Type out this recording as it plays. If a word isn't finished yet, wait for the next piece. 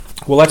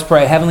Well, let's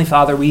pray. Heavenly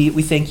Father, we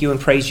thank you and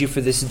praise you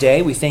for this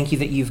day. We thank you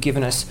that you've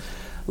given us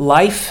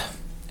life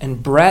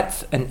and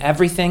breadth and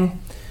everything.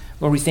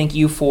 Lord, we thank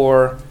you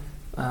for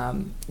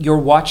your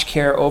watch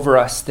care over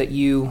us, that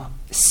you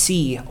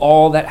see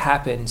all that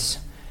happens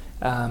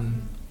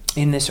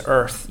in this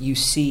earth. You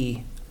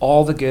see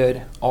all the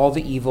good, all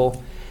the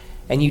evil,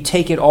 and you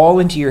take it all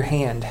into your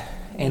hand.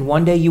 And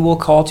one day you will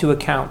call to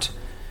account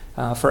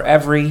for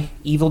every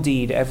evil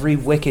deed, every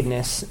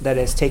wickedness that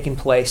has taken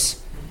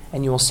place,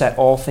 and you will set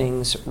all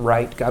things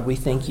right. God, we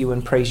thank you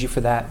and praise you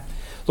for that.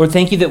 Lord,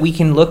 thank you that we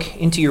can look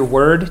into your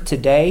word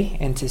today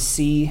and to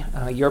see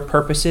your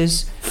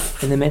purposes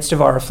in the midst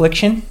of our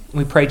affliction.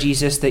 We pray,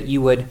 Jesus, that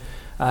you would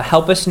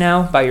help us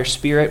now by your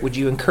Spirit. Would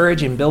you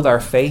encourage and build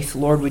our faith?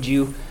 Lord, would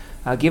you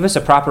give us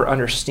a proper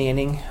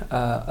understanding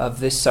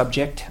of this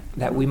subject,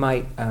 that we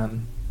might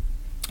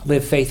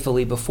live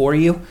faithfully before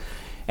you,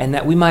 and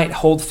that we might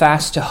hold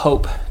fast to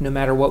hope no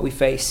matter what we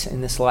face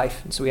in this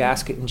life. And so we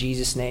ask it in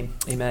Jesus' name.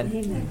 Amen.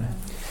 Amen.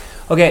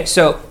 Okay,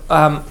 so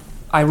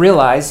I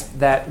realized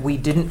that we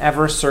didn't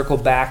ever circle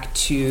back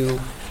to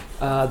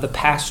the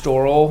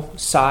pastoral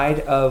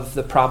side of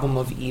the problem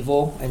of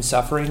evil and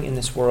suffering in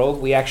this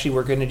world. We actually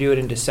were going to do it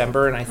in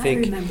December, and I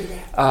think remember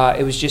that.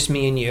 it was just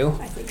me and you.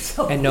 I think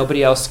so. And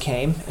nobody else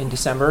came in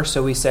December,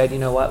 so we said, you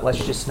know what,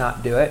 let's just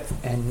not do it.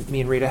 And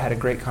me and Rita had a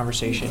great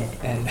conversation,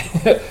 and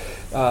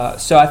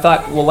so I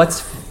thought, well,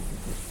 let's.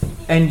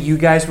 And you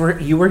were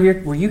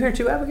here. Were you here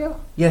too, Abigail?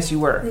 Yes, you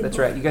were. That's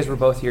right. You guys were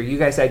both here. You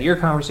guys had your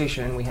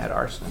conversation, and we had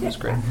ours. That was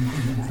great.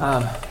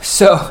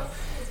 So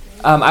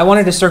I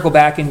wanted to circle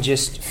back and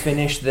just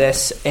finish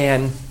this,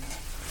 and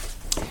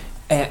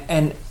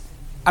I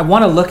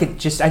want to look at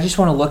I just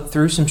want to look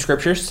through some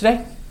scriptures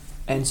today.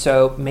 And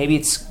so maybe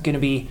it's going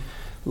to be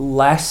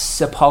less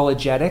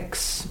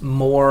apologetics,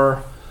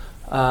 more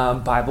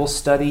Bible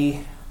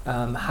study.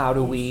 How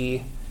do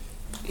we,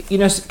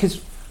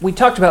 because we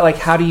talked about, like,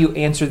 how do you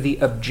answer the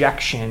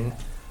objection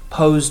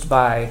posed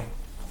by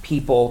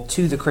people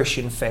to the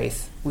Christian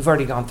faith? We've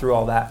already gone through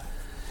all that.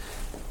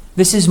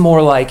 This is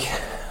more like,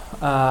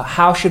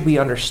 how should we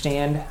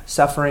understand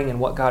suffering and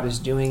what God is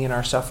doing in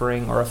our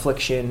suffering or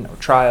affliction or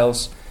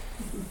trials?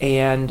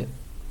 And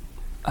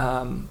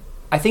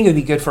I think it would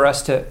be good for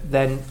us to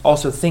then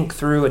also think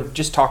through and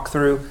just talk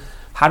through,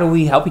 how do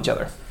we help each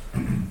other?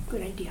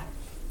 Good idea.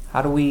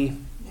 How do we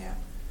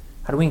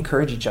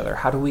encourage each other?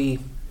 How do we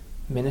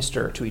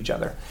minister to each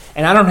other?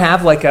 And I don't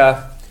have like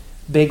a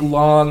big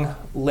long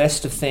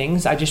list of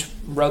things. I just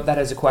wrote that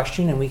as a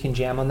question, and we can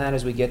jam on that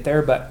as we get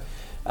there. But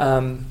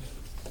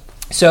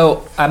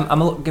so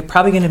I'm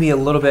probably going to be a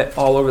little bit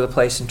all over the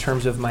place in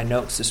terms of my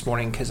notes this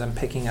morning, because I'm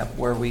picking up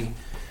where we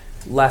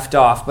left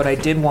off. But I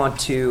did want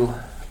to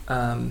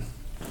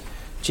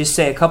just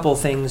say a couple of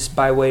things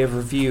by way of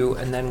review,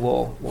 and then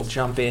we'll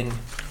jump in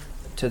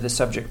to the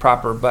subject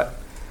proper. But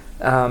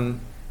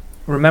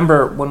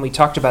remember, when we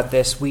talked about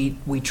this,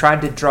 we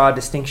tried to draw a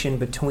distinction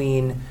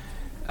between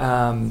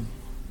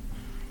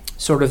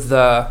sort of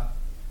the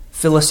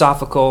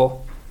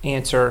philosophical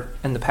answer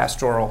and the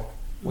pastoral.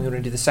 We're going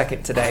to do the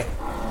second today.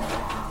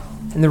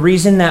 And the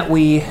reason that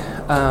we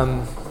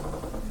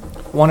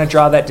want to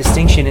draw that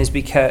distinction is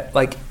because,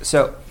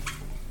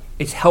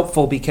 it's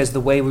helpful because the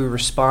way we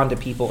respond to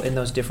people in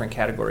those different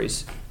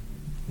categories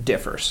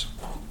differs.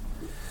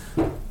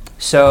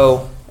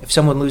 So if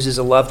someone loses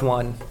a loved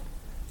one,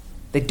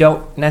 they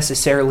don't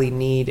necessarily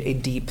need a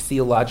deep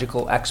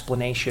theological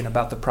explanation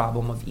about the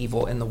problem of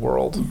evil in the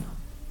world,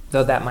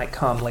 though that might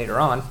come later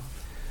on.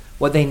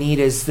 What they need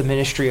is the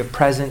ministry of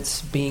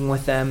presence, being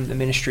with them, the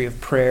ministry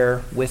of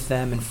prayer with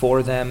them and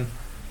for them,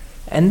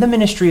 and the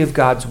ministry of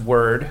God's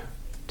word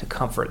to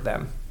comfort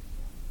them.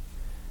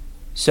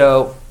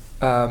 So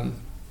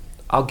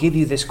I'll give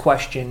you this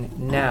question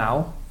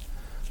now,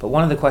 but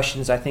one of the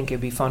questions I think it'd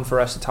be fun for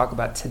us to talk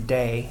about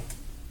today,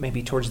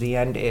 maybe towards the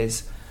end,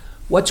 is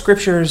what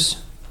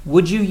scriptures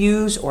would you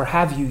use or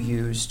have you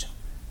used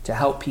to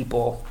help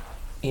people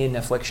in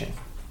affliction?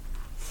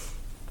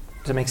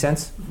 Does that make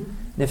sense? Mm-hmm.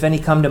 And if any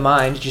come to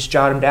mind, just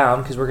jot them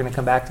down, because we're going to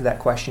come back to that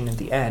question at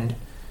the end,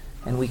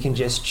 and we can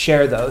just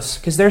share those.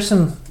 Because there's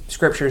some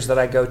scriptures that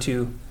I go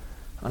to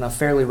on a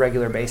fairly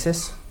regular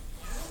basis.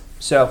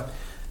 So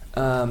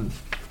that'll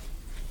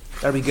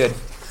be good.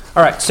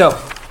 All right, so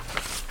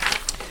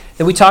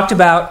then we talked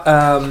about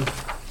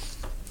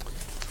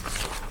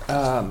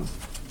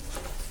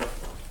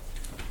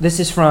this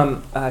is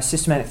from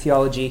Systematic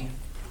Theology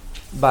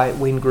by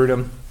Wayne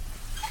Grudem,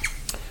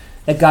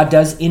 that God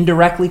does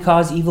indirectly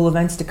cause evil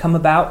events to come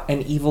about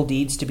and evil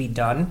deeds to be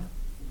done.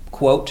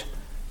 Quote,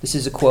 this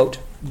is a quote,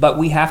 but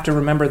we have to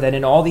remember that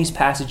in all these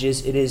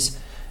passages, it is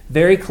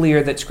very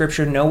clear that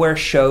Scripture nowhere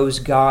shows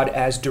God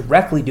as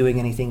directly doing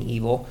anything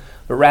evil,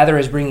 but rather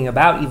as bringing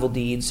about evil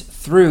deeds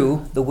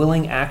through the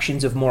willing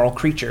actions of moral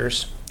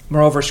creatures.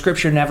 Moreover,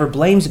 Scripture never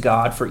blames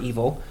God for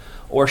evil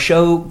or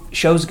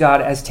shows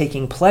God as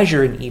taking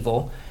pleasure in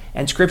evil,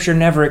 and Scripture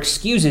never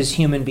excuses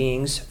human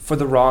beings for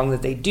the wrong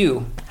that they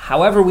do.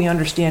 However we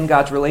understand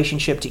God's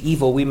relationship to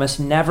evil, we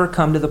must never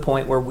come to the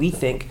point where we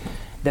think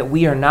that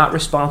we are not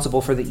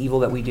responsible for the evil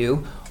that we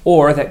do,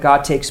 or that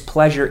God takes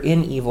pleasure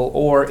in evil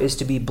or is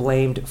to be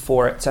blamed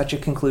for it. Such a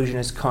conclusion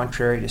is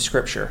contrary to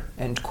Scripture."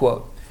 End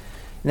quote.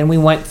 And then we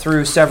went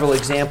through several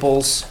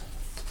examples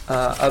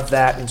of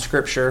that in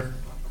Scripture.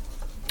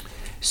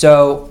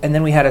 And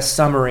then we had a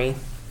summary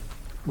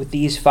with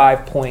these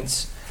 5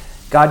 points.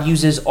 God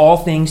uses all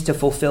things to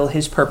fulfill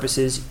his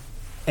purposes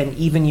and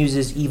even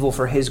uses evil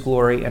for his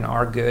glory and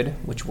our good,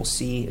 which we'll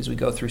see as we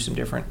go through some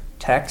different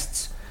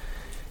texts.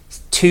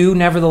 2,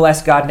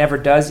 nevertheless, God never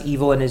does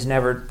evil and is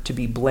never to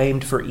be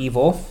blamed for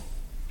evil.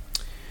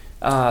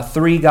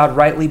 3, God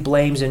rightly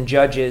blames and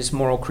judges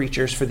moral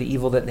creatures for the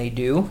evil that they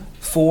do.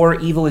 4,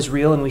 evil is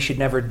real and we should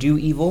never do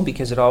evil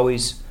because it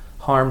always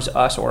harms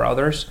us or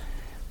others.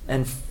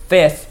 And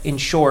 5th, in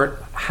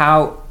short,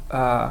 how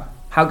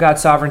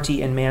God's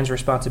sovereignty and man's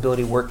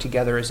responsibility work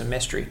together is a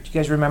mystery. Do you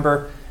guys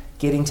remember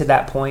getting to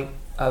that point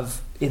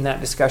in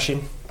that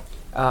discussion?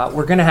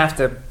 We're going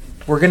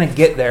to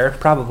get there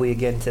probably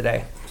again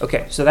today.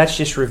 Okay, so that's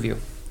just review.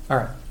 All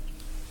right.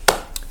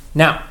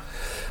 Now,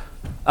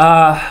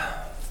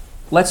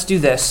 let's do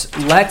this.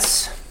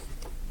 Let's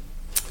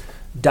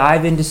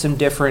dive into some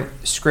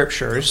different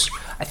scriptures.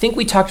 I think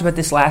we talked about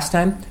this last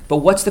time, but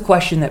what's the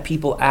question that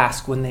people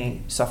ask when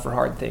they suffer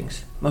hard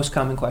things? Most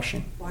common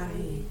question. Why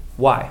me?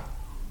 Why?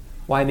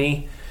 Why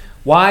me?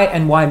 Why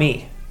and why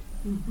me?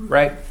 Mm-hmm.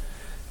 Right?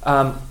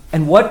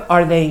 And what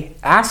are they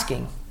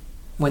asking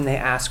when they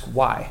ask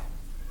why?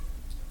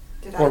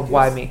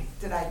 Why me?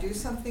 Did I do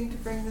something to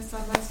bring this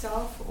on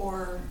myself,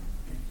 or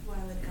Why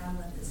would God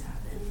let this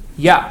happen?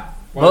 Yeah.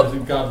 Why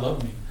doesn't God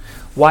love me?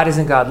 Why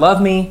doesn't God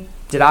love me?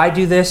 Did I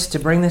do this to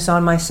bring this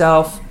on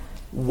myself?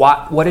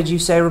 What did you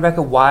say,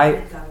 Rebecca? Why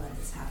did God let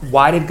this happen?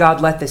 Why did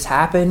God let this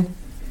happen?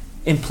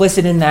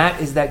 Implicit in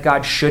that is that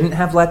God shouldn't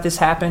have let this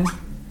happen,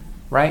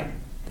 right?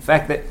 The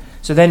fact that,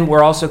 so then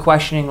we're also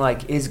questioning,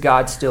 like, is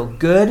God still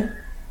good?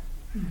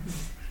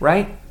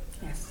 Right?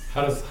 Yes.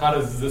 How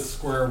does this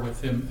square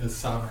with him as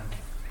sovereign?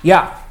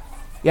 Yeah.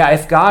 Yeah,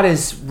 if God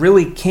is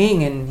really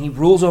king and he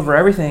rules over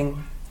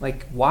everything,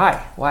 like,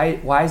 why?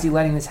 Why is he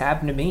letting this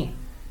happen to me?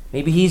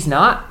 Maybe he's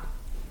not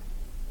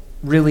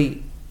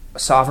really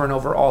sovereign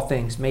over all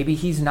things. Maybe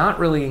he's not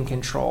really in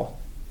control.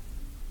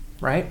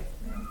 Right?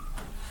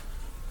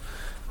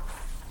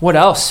 What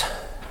else?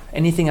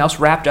 Anything else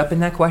wrapped up in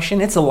that question?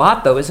 It's a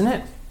lot, though, isn't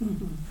it?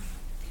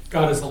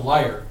 God is a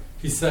liar.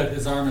 He said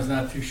his arm is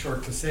not too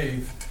short to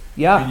save.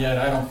 Yeah. And yet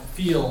I don't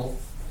feel,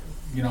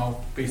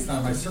 based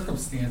on my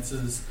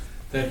circumstances,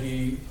 that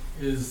he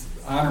is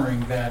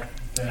honoring that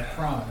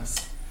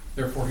promise.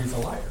 Therefore, he's a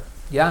liar.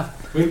 Yeah.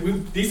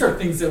 These are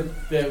things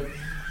that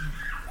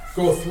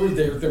go through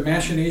their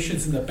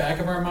machinations in the back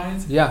of our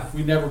minds. Yeah.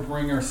 We never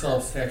bring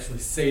ourselves to actually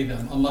say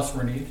them unless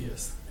we're an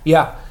atheist.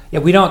 Yeah. Yeah,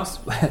 we don't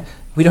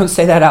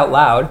say that out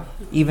loud,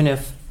 even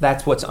if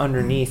that's what's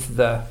underneath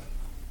the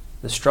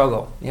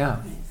struggle.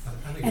 Yeah.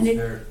 I think it's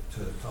fair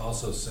to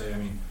also say,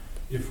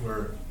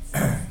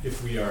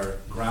 if we are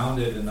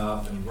grounded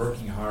enough and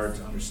working hard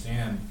to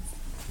understand,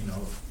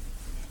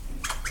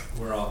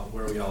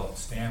 where we all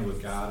stand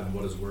with God and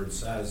what His Word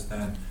says,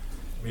 then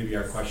maybe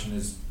our question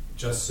is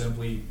just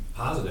simply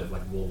positive.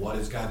 Like, well, what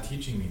is God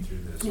teaching me through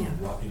this? Yeah.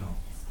 Or what,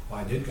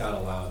 why did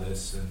God allow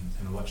this,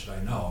 and what should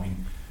I know?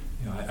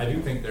 I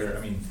do think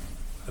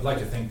I'd like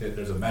to think that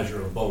there's a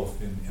measure of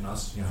both in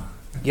us.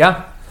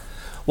 Yeah.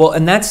 Well,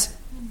 and that's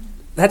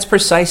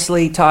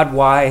precisely, Todd,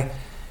 why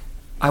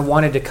I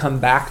wanted to come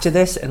back to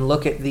this and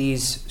look at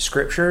these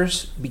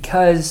scriptures,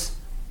 because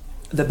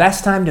the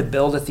best time to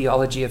build a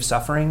theology of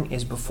suffering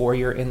is before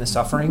you're in the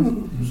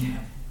suffering.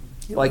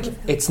 Like,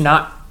 it's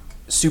not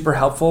super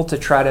helpful to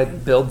try to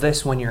build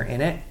this when you're in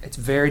it. It's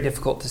very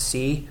difficult to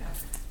see.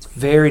 It's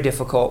very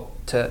difficult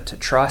to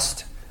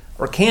trust,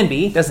 or can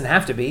be. It doesn't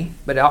have to be,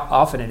 but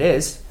often it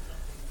is.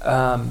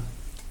 But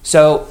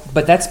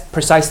that's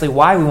precisely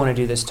why we want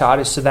to do this, Todd,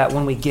 is so that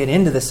when we get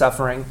into the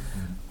suffering,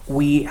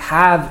 we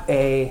have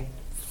a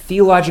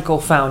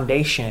theological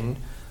foundation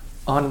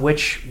on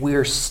which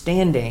we're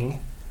standing,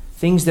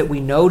 things that we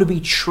know to be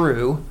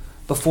true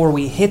before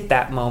we hit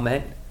that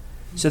moment,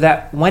 so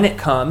that when it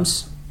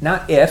comes,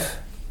 not if,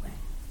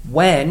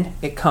 when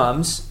it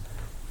comes,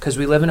 because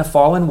we live in a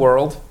fallen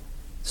world,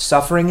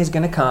 suffering is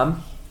going to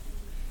come.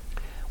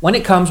 When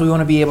it comes, we want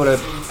to be able to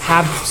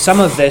have some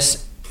of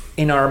this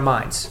in our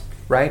minds,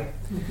 right?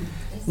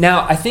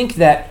 Now, I think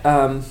that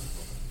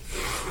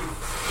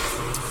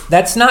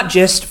that's not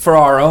just for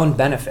our own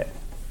benefit.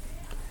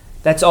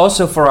 That's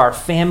also for our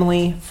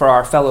family, for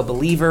our fellow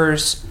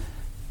believers,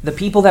 the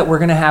people that we're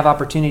going to have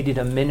opportunity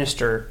to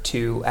minister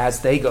to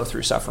as they go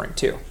through suffering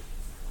too.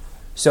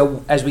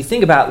 So as we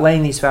think about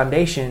laying these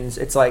foundations,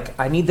 it's like,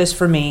 I need this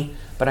for me,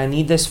 but I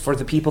need this for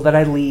the people that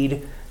I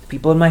lead, the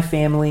people in my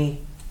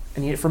family. I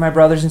need it for my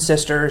brothers and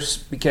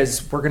sisters,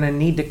 because we're going to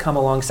need to come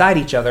alongside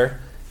each other.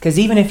 Because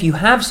even if you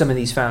have some of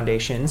these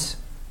foundations,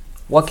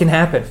 what can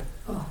happen?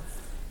 Oh,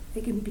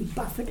 they can be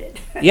buffeted.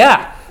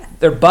 Yeah,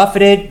 they're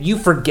buffeted. You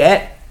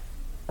forget,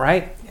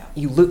 right?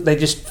 Yeah. They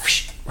just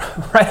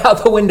right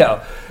out the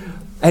window.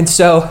 And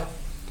so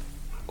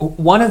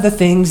One of the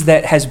things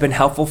that has been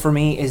helpful for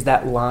me is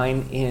that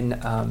line in,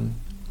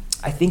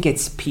 I think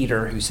it's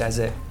Peter who says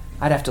it.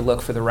 I'd have to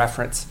look for the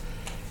reference.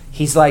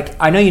 He's like,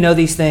 I know you know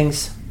these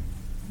things,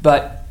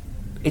 but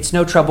it's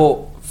no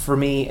trouble for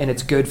me and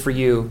it's good for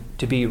you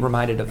to be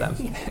reminded of them.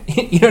 Yeah.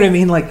 You know what I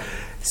mean? Like,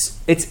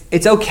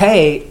 it's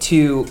okay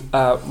to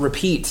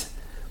repeat.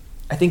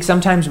 I think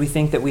sometimes we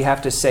think that we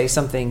have to say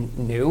something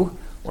new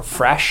or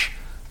fresh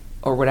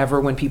or whatever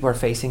when people are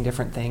facing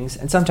different things.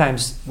 And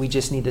sometimes we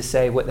just need to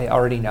say what they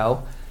already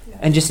know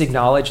and just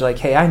acknowledge, like,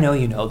 hey, I know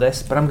you know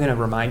this, but I'm going to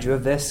remind you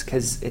of this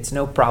because it's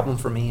no problem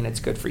for me and it's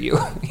good for you.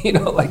 You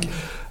know, like,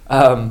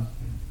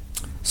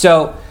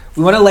 so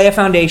we want to lay a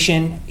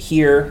foundation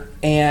here.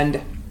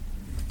 And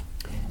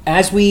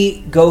as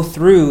we go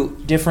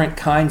through different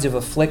kinds of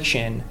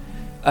affliction,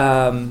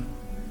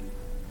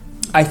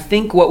 I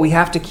think what we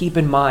have to keep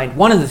in mind,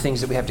 one of the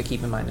things that we have to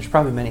keep in mind, there's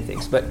probably many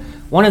things, but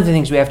one of the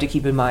things we have to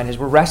keep in mind is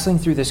we're wrestling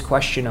through this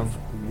question of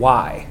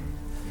why.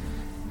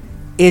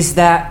 Is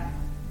that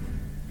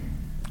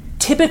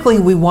typically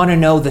we want to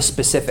know the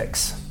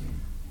specifics.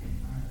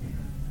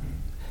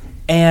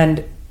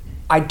 And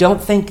I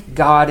don't think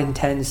God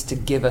intends to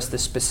give us the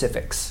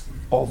specifics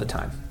all the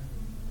time.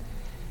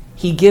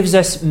 He gives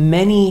us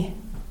many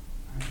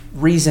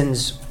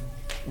reasons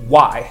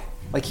why.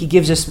 Like, he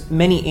gives us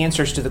many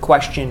answers to the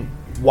question,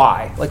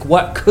 why? Like,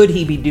 what could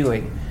he be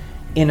doing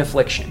in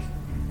affliction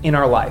in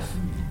our life?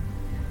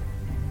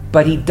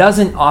 But he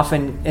doesn't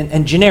often,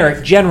 and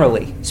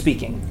generally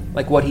speaking,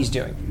 like what he's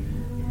doing.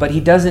 But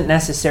he doesn't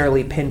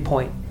necessarily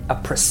pinpoint a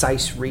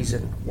precise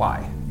reason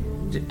why.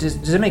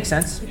 Does it make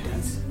sense? It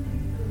does.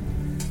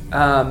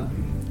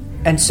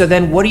 And so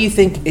then what do you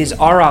think is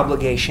our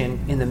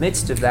obligation in the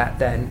midst of that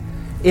then,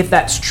 if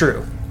that's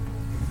true?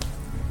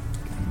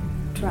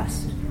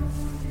 Trust.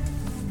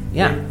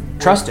 Yeah, Wait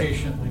trust it.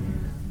 patiently.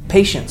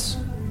 Patience.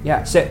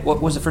 Yeah, say,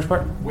 what was the first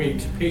part?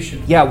 Wait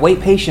patiently. Yeah,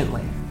 wait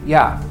patiently.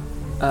 Yeah.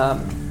 Do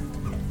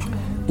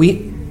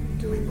we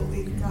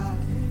believe God?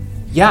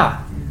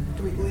 Yeah,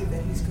 Do we believe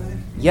that He's good?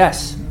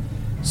 yes.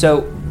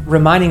 So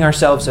reminding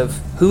ourselves of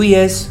who he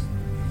is.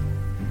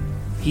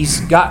 He's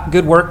got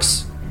good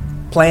works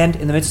planned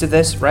in the midst of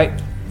this,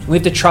 right? We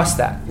have to trust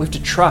that. We have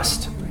to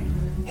trust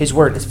his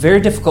word. It's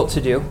very difficult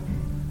to do.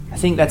 I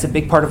think that's a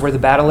big part of where the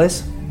battle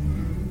is.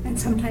 And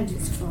sometimes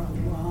it's for a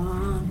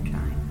long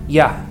time.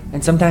 Yeah,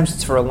 and sometimes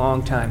it's for a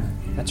long time.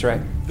 That's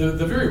right. The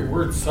very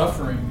word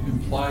suffering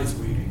implies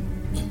waiting.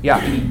 Yeah.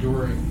 And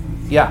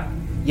enduring. Yeah.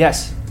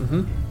 Yes.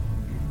 Mm-hmm.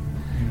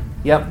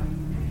 Yep.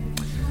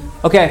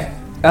 Okay.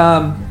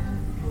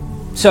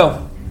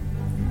 So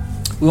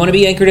we want to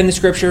be anchored in the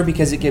Scripture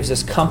because it gives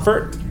us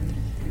comfort.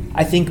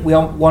 I think we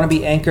all want to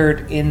be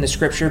anchored in the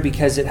Scripture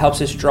because it helps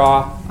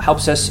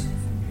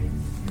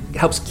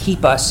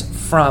keep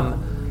us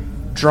from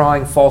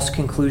drawing false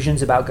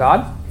conclusions about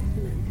God,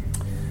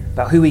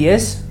 about who he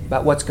is,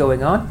 about what's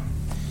going on.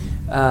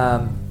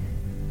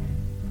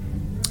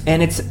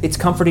 And it's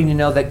comforting to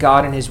know that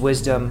God in his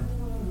wisdom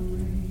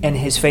and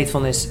his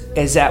faithfulness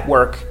is at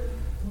work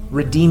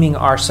redeeming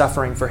our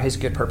suffering for his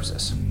good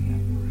purposes.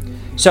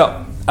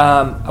 So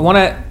I want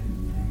to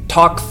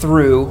talk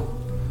through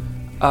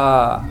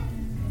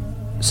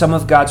some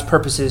of God's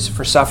purposes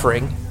for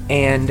suffering.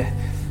 And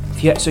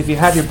if you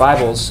have your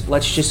Bibles,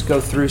 let's just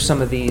go through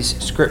some of these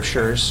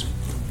scriptures.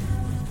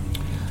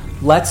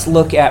 Let's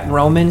look at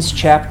Romans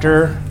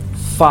chapter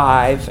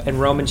 5 and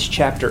Romans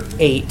chapter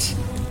 8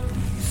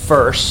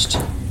 first.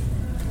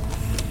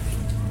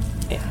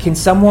 Can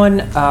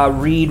someone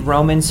read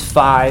Romans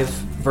 5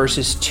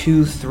 verses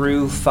 2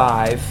 through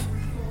 5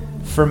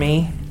 for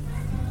me?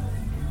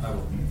 I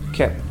will.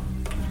 Okay.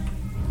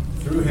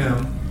 Through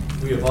him,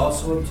 we have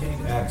also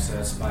obtained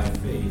access by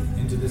faith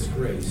into this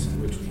grace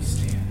in which we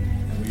stand,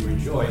 and we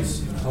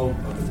rejoice in hope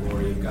of the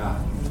glory of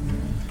God.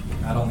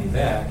 Not only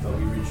that, but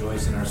we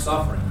rejoice in our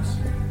sufferings,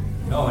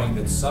 knowing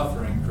that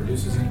suffering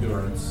produces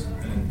endurance,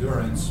 and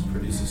endurance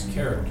produces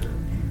character,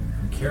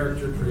 and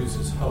character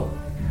produces hope.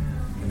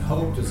 And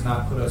hope does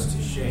not put us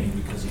to shame,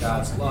 because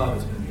God's love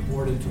has been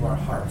poured into our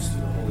hearts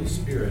through the Holy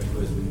Spirit who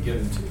has been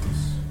given to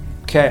us.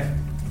 Okay.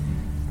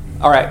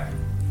 All right.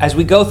 As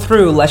we go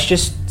through, let's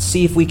just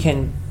see if we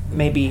can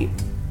maybe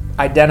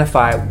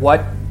identify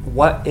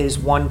what is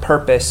one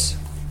purpose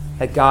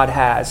that God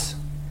has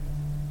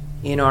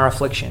in our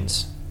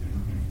afflictions.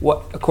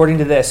 What, according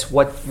to this,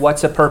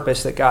 what's a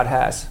purpose that God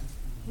has?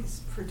 He's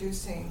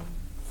producing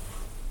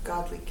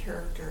godly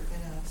character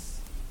in us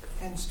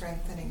and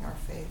strengthening our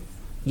faith.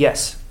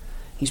 Yes.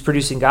 He's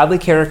producing godly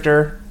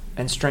character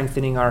and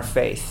strengthening our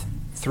faith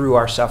through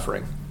our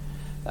suffering.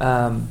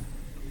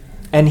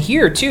 And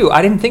here, too,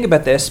 I didn't think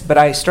about this, but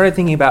I started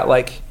thinking about,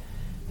 like,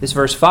 this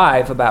verse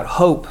 5 about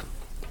hope.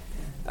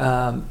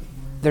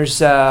 There's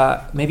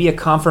maybe a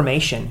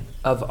confirmation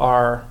of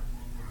our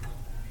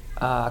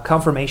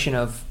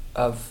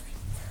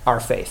our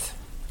faith,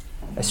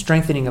 a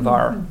strengthening of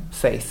our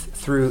faith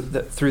through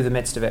the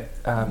midst of it.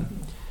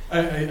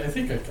 I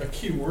think a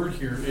key word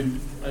here, and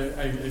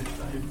I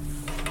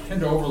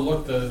tend to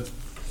overlook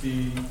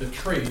the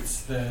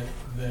traits that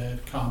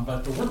come,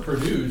 but the word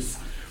produce,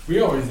 we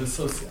always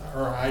associate,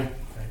 or I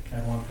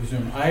want to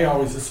presume, I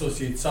always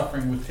associate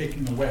suffering with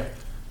taking away,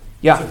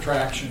 Yeah.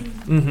 subtraction,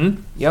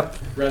 Mm-hmm. Yep.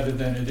 rather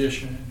than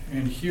addition.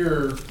 And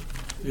here,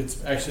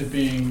 it's actually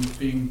being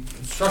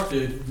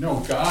constructed.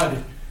 No,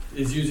 God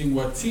is using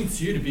what seems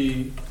to you to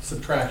be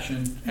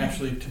subtraction,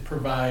 actually to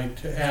provide,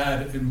 to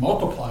add and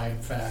multiply,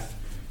 in fact,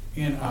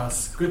 in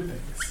us good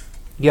things.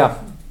 Yeah.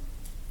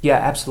 Yeah,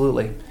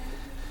 absolutely.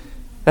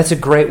 That's a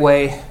great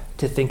way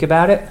to think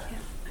about it.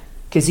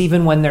 Because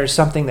even when there's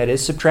something that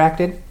is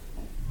subtracted,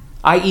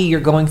 i.e. you're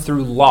going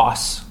through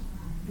loss,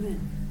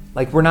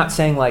 like we're not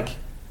saying like,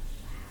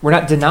 we're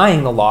not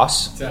denying the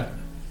loss. Exactly.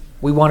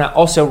 We want to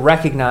also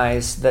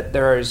recognize that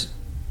there's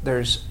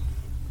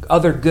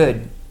other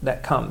good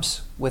that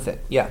comes with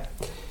it. Yeah.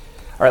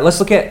 All right, let's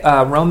look at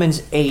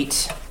Romans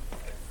 8,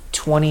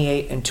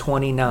 28 and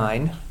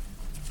 29.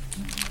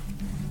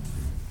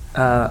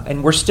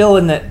 And we're still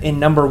in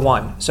number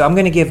 1. So I'm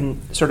going to give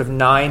sort of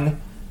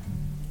 9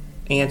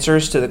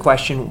 answers to the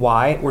question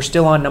why. We're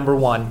still on number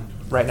 1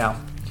 right now.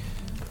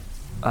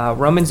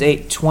 Romans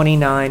 8,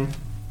 29.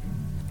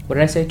 What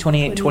did I say?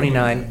 28,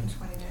 29.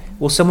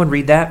 Will someone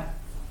read that?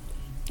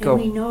 Go.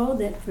 And we know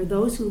that for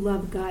those who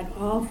love God,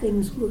 all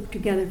things work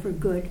together for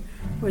good,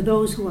 for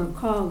those who are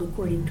called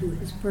according to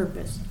his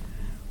purpose.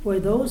 For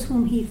those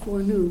whom he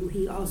foreknew,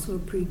 he also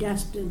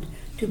predestined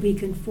to be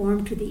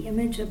conformed to the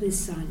image of his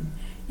Son,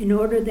 in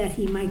order that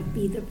he might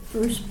be the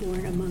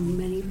firstborn among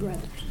many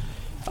brothers.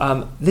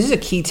 This is a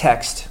key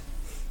text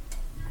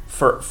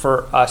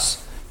for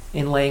us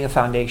in laying a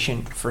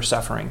foundation for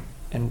suffering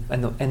and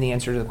the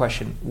answer to the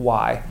question,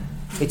 why.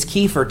 It's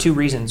key for 2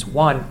 reasons.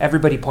 One,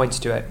 everybody points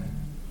to it.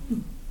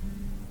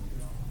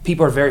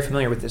 People are very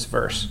familiar with this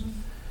verse.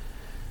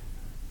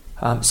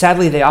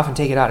 Sadly, they often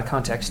take it out of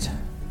context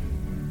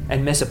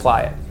and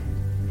misapply it.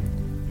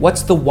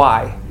 What's the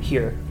why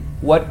here?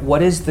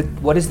 What is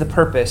the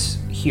purpose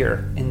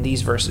here in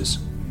these verses?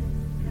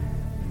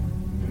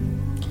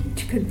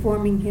 To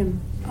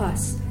conforming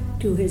us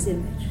to his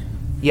image.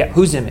 Yeah,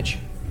 whose image?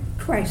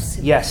 Christ's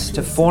image. Yes,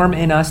 to form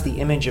in us the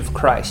image of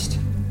Christ.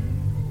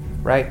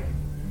 Right?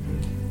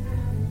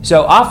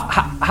 So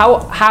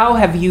how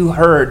have you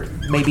heard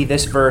maybe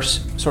this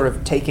verse sort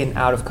of taken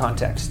out of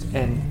context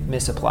and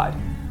misapplied?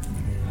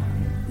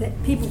 That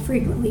people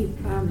frequently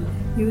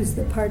use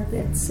the part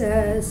that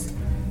says,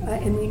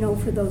 and we know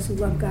for those who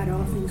love God,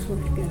 all things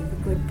work together for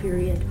good,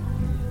 period.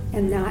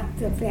 And not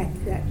the fact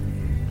that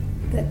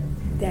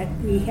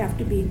we have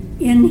to be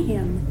in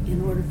him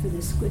in order for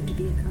this good to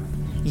be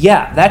accomplished.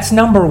 Yeah, that's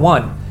number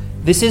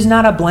 1. This is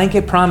not a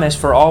blanket promise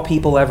for all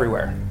people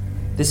everywhere.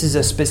 This is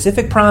a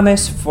specific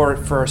promise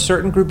for a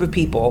certain group of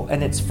people,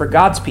 and it's for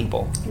God's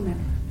people. Amen.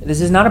 This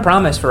is not a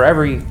promise for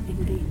every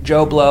Indeed.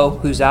 Joe Blow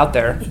who's out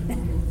there.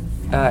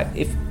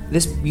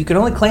 You can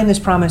only claim this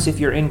promise if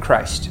you're in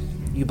Christ.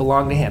 You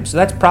belong to him. So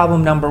that's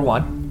problem number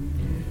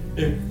 1.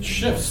 It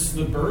shifts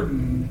the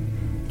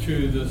burden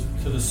to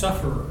the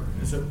sufferer,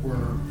 as it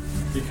were,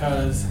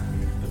 because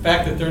the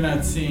fact that they're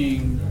not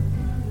seeing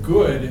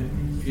good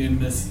in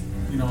this,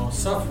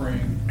 suffering,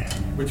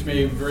 which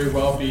may very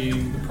well be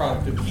the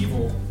product of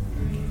evil,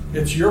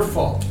 it's your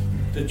fault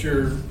that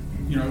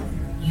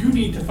you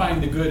need to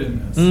find the good in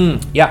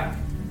this. Yeah.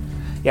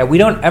 Yeah, we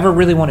don't ever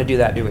really want to do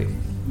that, do we?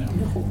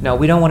 No,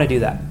 we don't want to do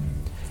that.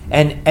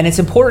 And it's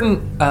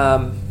important.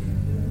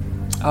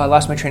 I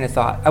lost my train of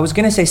thought. I was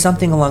going to say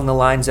something along the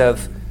lines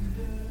of,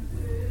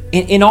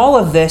 in all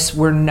of this,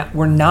 we're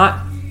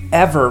not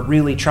ever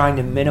really trying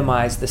to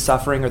minimize the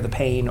suffering or the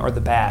pain or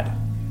the bad.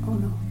 Oh,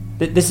 no.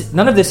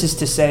 None of this is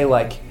to say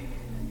like,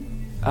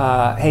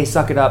 hey,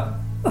 suck it up,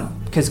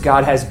 because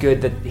God has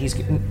good that he's.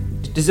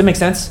 Does it make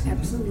sense?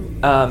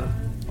 Absolutely.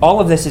 All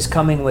of this is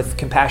coming with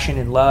compassion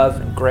and love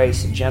and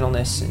grace and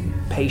gentleness and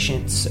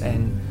patience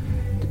and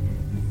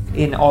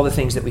in all the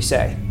things that we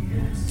say.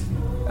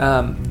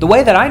 The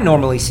way that I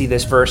normally see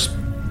this verse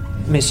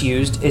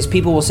misused is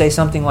people will say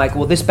something like,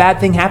 well, this bad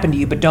thing happened to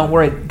you, but don't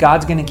worry,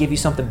 God's going to give you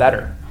something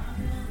better.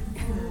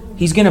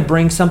 He's going to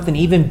bring something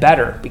even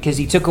better because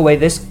he took away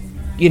this,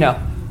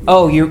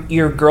 oh,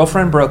 your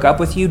girlfriend broke up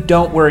with you.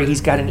 Don't worry, he's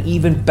got an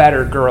even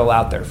better girl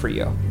out there for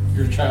you.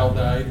 Your child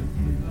died.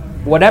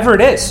 Whatever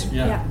it is.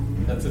 Yeah.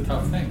 That's a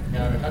tough thing.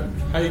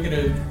 How are you going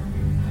to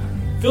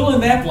fill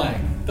in that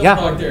blank? Yeah.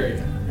 Dog dare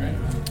you,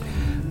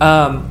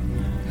 right?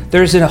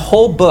 There's a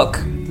whole book.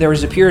 There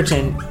was a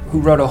Puritan who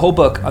wrote a whole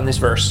book on this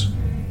verse.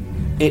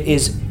 It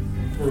is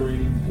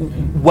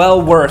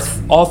well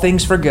worth all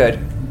things for good.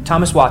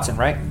 Thomas Watson,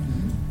 right?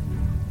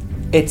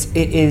 It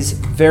is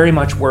very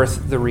much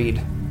worth the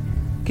read,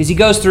 because he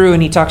goes through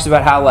and he talks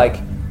about how like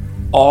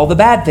all the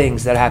bad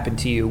things that happen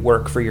to you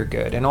work for your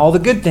good, and all the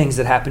good things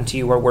that happen to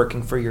you are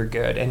working for your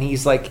good. And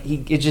he's like,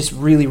 it's just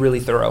really, really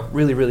thorough,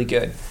 really, really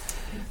good.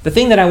 The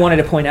thing that I wanted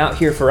to point out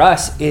here for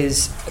us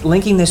is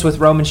linking this with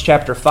Romans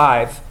chapter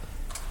 5.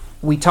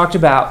 We talked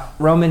about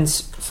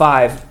Romans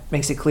 5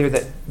 makes it clear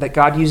that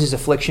God uses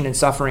affliction and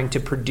suffering to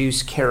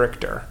produce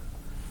character.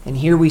 And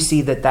here we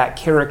see that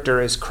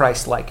character is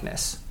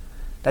Christ-likeness.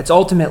 That's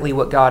ultimately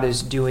what God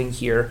is doing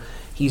here.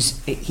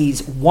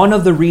 He's one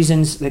of the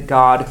reasons that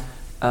God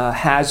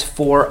has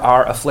for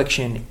our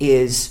affliction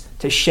is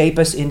to shape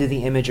us into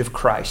the image of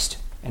Christ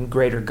and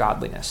greater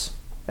godliness.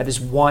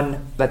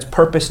 That's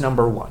purpose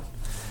number one.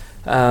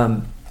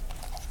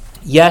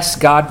 Yes,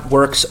 God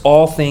works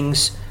all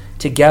things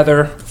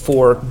together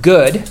for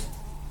good,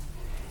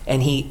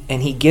 and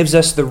he gives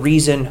us the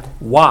reason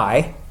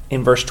why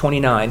in verse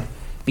 29,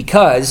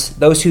 because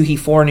those who he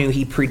foreknew,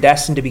 he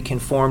predestined to be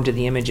conformed to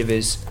the image of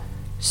his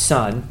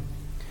Son.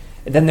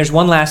 And then there's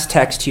one last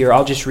text here.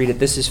 I'll just read it.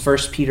 This is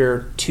 1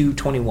 Peter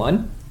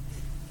 2:21.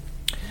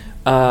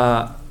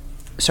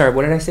 Sorry,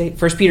 what did I say?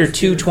 1 Peter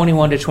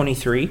 2:21 to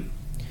 23.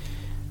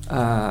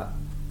 I'll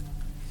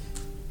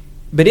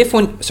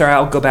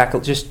go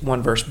back just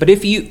one verse. But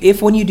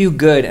if when you do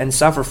good and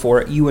suffer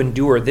for it, you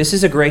endure, this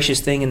is a gracious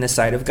thing in the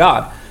sight of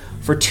God.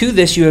 For to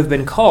this you have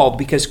been called,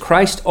 because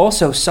Christ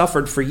also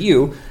suffered for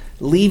you,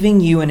 leaving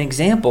you an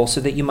example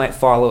so that you might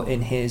follow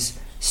in his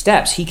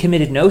steps. He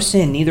committed no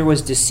sin, neither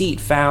was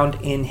deceit found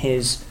in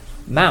his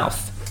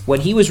mouth.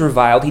 When he was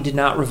reviled, he did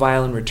not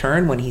revile in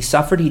return. When he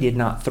suffered, he did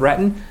not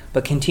threaten,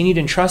 but continued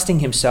entrusting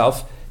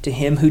himself to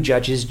him who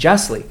judges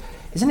justly.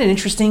 Isn't it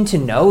interesting to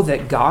know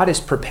that God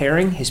is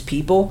preparing his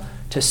people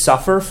to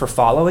suffer for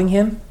following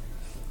him?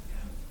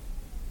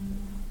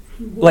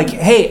 Like,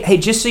 hey,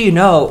 just so you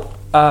know,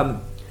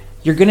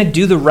 you're going to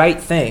do the right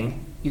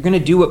thing. You're going to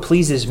do what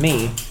pleases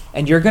me,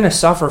 and you're going to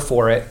suffer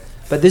for it.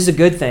 But this is a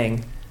good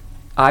thing.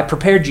 I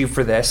prepared you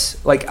for this.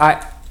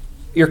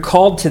 You're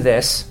called to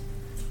this,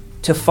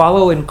 to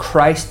follow in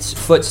Christ's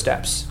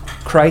footsteps,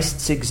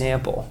 Christ's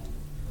example.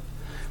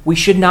 We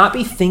should not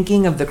be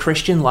thinking of the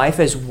Christian life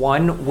as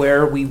one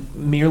where we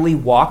merely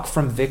walk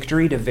from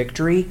victory to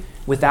victory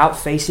without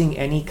facing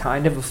any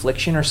kind of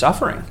affliction or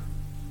suffering.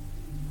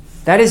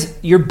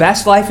 Your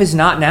best life is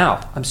not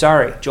now. I'm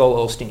sorry,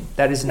 Joel Osteen.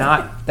 That is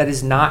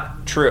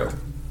not true.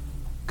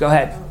 Go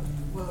ahead.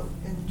 Well,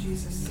 and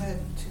Jesus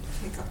said to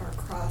take up our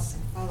cross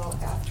and follow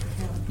after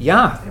him.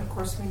 Yeah. And of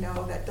course we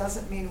know that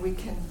doesn't mean we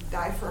can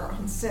die for our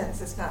own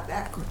sins. It's not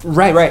that quick.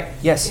 Right,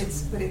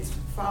 yes. But it's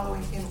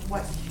following in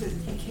what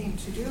he came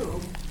to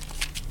do,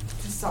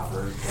 to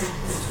suffer and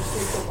to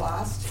save the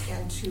lost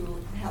and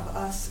to have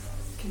us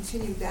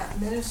continue that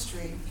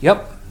ministry.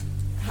 Yep.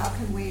 How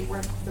can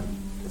where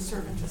the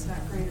servant is not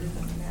greater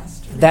than the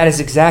master? That is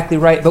exactly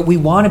right. But we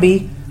want to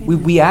be.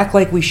 We act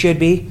like we should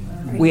be.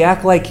 We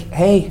act like,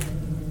 hey,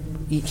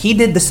 he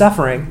did the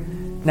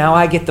suffering. Now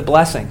I get the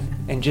blessing.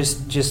 And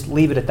just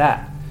leave it at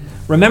that.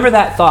 Remember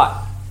that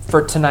thought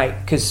for tonight,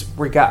 because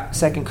we got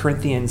 2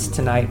 Corinthians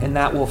tonight, and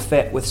that will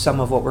fit with some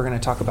of what we're going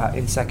to talk about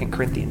in 2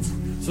 Corinthians.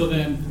 So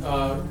then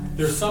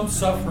there's some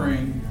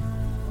suffering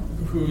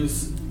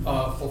whose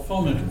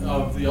fulfillment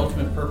of the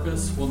ultimate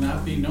purpose will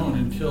not be known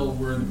until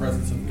we're in the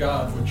presence of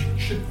God, which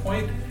should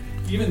point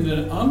even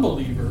the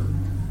unbeliever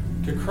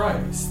to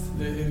Christ.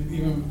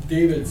 Even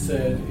David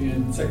said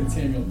in 2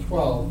 Samuel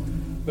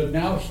 12, but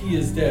now he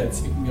is dead,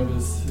 speaking of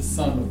his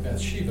son with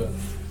Bathsheba.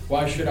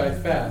 Why should I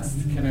fast?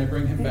 Can I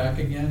bring him back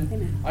again?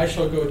 Amen. I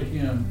shall go to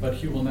him, but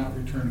he will not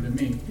return to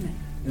me. Amen.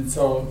 And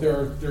so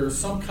there are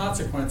some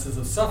consequences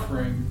of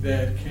suffering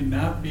that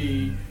cannot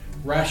be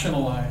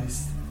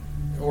rationalized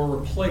or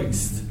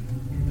replaced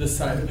this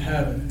side of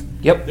heaven.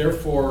 Yep.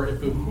 Therefore, it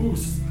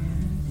behooves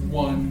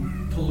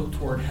one to look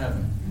toward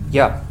heaven.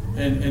 Yep.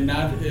 And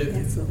not,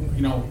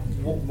 Absolutely.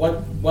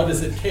 what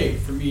does it take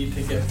for me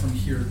to get from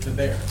here to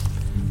there?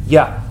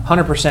 Yeah,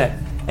 100%.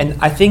 And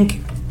I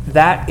think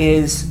that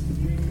is,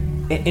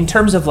 in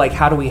terms of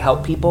how do we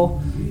help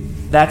people,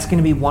 that's going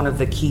to be one of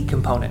the key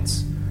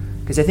components.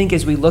 Because I think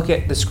as we look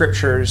at the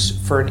scriptures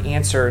for an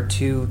answer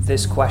to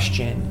this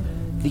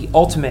question, the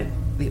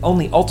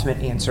only ultimate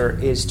answer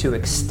is to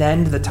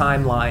extend the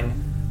timeline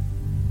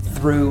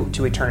through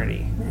to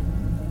eternity.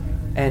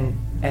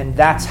 And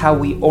that's how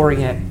we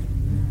orient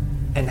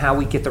and how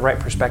we get the right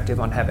perspective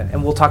on heaven.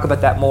 And we'll talk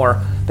about that more.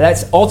 But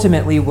that's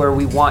ultimately where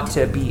we want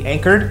to be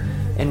anchored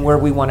and where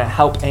we want to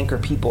help anchor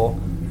people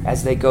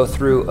as they go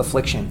through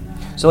affliction.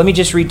 So let me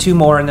just read two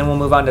more and then we'll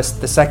move on to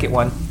the second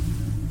one.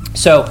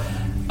 So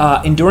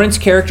endurance,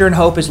 character, and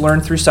hope is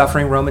learned through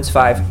suffering, Romans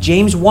 5.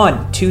 James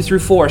 1, 2 through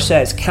 4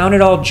 says, count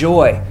it all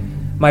joy,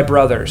 my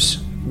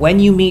brothers,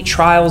 when you meet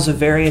trials of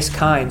various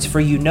kinds,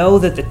 for you know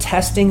that the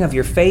testing of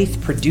your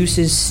faith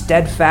produces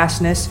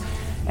steadfastness,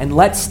 and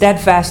let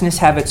steadfastness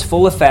have its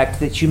full effect,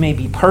 that you may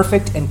be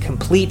perfect and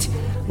complete,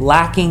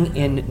 lacking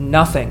in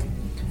nothing.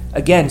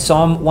 Again,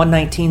 Psalm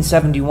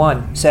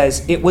 119:71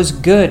 says, it was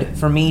good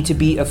for me to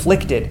be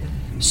afflicted,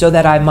 so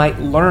that I might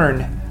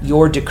learn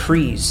your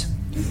decrees.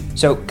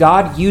 So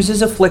God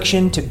uses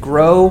affliction to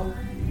grow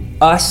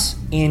us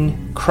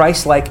in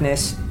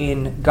Christ-likeness,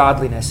 in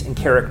godliness, in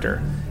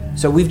character.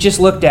 So we've just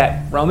looked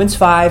at Romans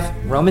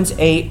 5, Romans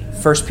 8,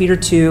 1 Peter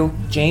 2,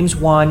 James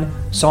 1,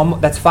 Psalm.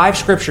 That's 5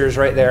 scriptures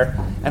right there,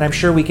 and I'm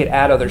sure we could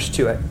add others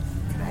to it.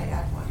 Can I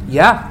add one?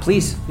 Yeah,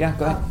 please. Yeah,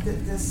 go ahead.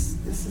 This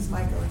is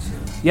my go-to.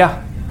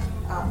 Yeah.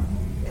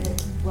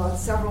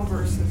 It's several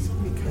verses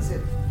because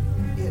it's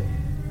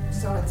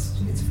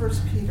 1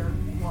 Peter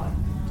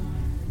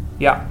 1.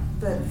 Yeah.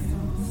 the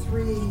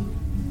 3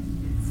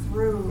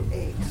 through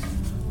 8.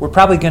 We're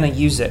probably going to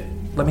use it.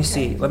 Let me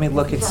see. Let me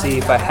look and see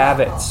if I have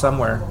it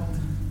somewhere.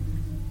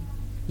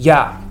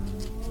 Yeah.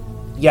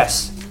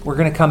 Yes. We're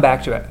going to come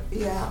back to it.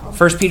 Yeah. Okay.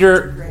 1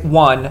 Peter Great.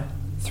 1,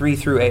 3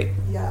 through 8.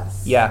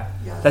 Yes. Yeah.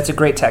 Yes. That's a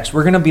great text.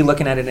 We're going to be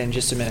looking at it in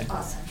just a minute.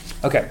 Awesome.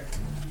 Okay.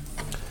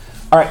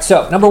 All right.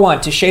 So, number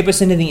 1, to shape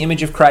us into the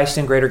image of Christ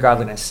in greater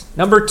godliness.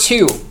 Number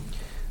 2,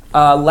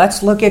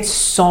 let's look at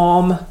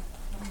Psalm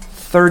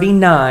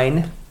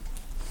 39.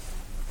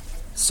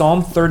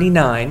 Psalm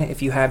 39,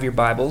 if you have your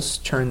Bibles,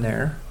 turn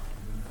there.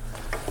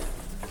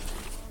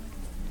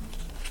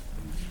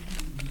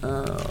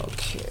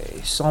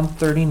 Okay, Psalm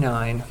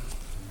 39.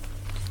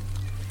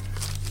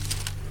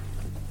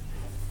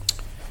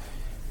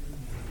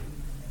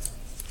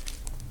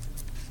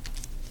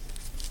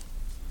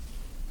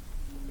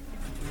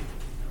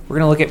 We're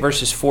going to look at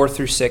verses 4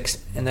 through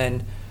 6 and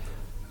then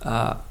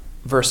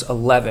verse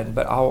 11,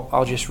 but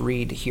I'll just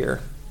read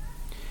here.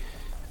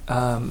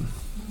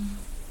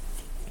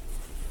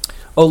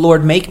 O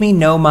Lord, make me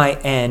know my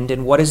end,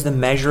 and what is the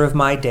measure of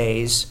my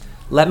days.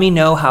 Let me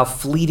know how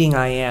fleeting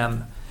I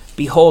am.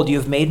 Behold, you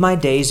have made my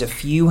days a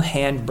few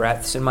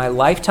handbreadths, and my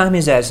lifetime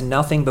is as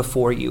nothing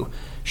before you.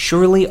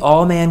 Surely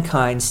all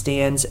mankind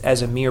stands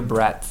as a mere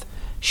breath.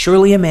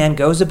 Surely a man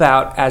goes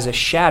about as a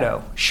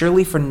shadow.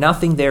 Surely for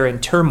nothing there in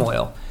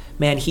turmoil.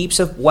 Man heaps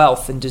up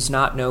wealth and does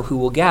not know who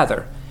will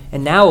gather.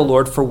 And now, O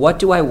Lord, for what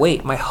do I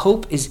wait? My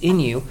hope is in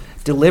you.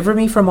 Deliver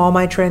me from all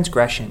my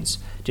transgressions.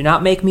 Do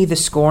not make me the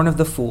scorn of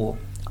the fool.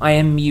 I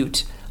am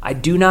mute. I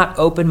do not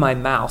open my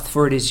mouth,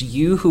 for it is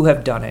you who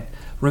have done it.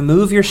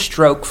 Remove your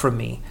stroke from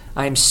me.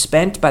 I am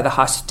spent by the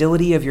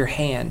hostility of your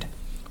hand.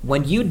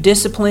 When you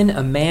discipline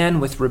a man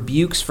with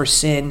rebukes for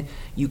sin,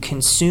 you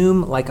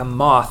consume like a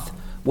moth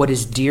what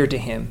is dear to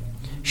him.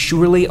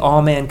 Surely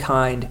all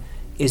mankind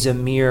is a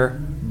mere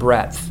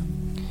breath.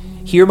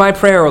 Hear my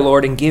prayer, O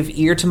Lord, and give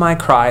ear to my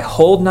cry.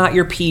 Hold not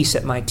your peace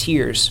at my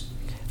tears.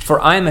 For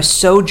I am a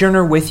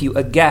sojourner with you,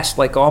 a guest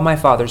like all my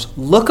fathers.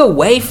 Look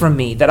away from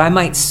me, that I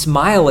might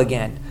smile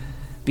again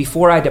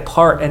before I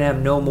depart and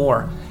am no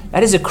more.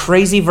 That is a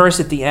crazy verse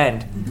at the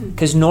end.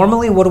 Because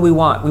normally, what do we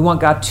want? We want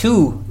God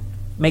to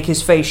make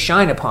his face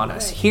shine upon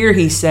us. Here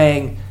he's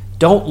saying,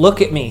 don't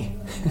look at me,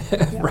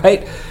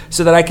 right?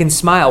 So that I can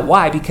smile.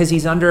 Why? Because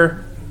he's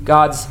under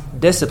God's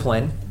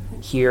discipline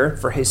here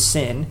for his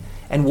sin.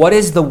 And what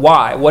is the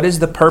why? What is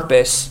the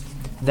purpose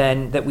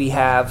then that we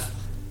have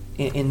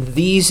in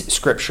these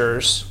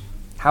scriptures?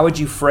 How would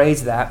you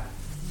phrase that?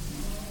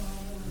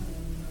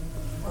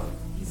 Well,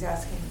 he's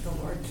asking the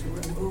Lord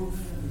to remove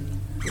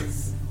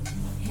his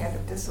hand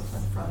of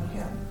discipline from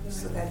him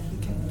so that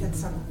he can get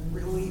some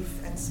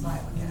relief and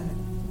smile again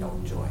and know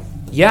joy.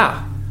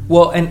 Yeah.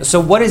 Well, and so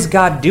what is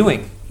God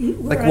doing?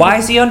 Like, why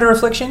is he under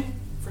affliction?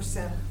 For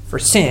sin. For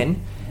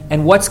sin.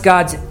 And what's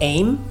God's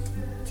aim?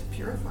 To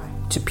purify.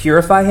 To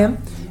purify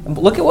him. And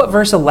look at what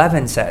verse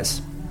 11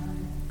 says.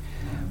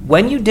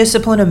 When you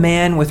discipline a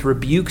man with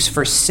rebukes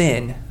for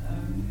sin,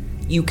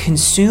 you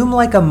consume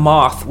like a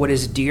moth what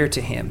is dear to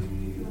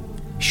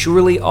him.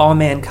 Surely all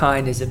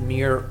mankind is a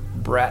mere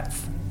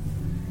breath.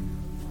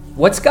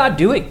 What's God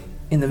doing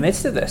in the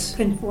midst of this?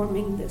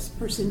 Conforming this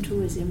person to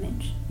his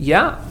image.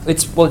 Yeah,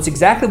 it's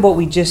exactly what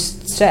we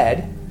just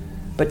said,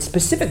 but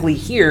specifically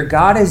here,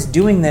 God is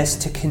doing this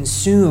to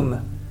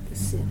consume The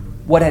sin.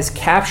 what has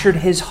captured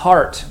his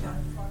heart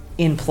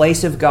in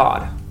place of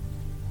God.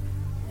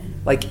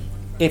 Like,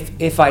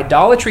 if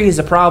idolatry is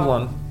a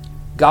problem,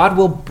 God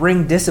will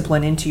bring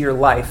discipline into your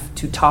life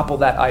to topple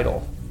that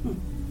idol.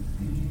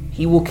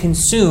 He will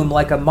consume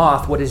like a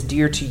moth what is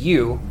dear to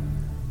you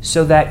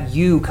so that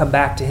you come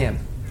back to him.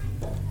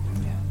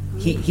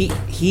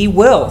 He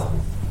will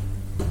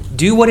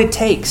do what it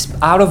takes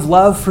out of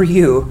love for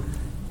you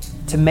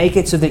to make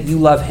it so that you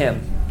love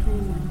him.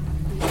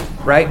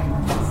 Right?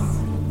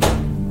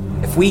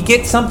 If we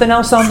get something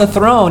else on the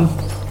throne,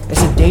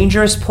 it's a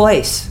dangerous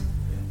place.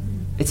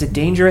 It's a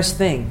dangerous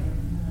thing.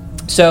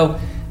 So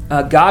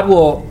God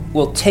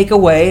will take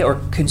away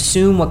or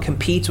consume what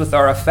competes with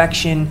our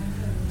affection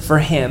for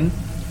him.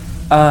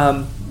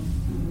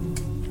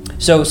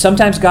 So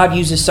sometimes God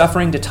uses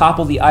suffering to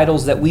topple the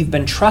idols that we've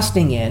been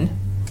trusting in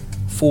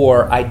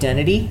for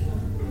identity,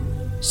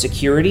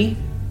 security,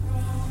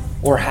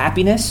 or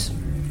happiness.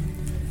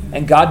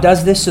 And God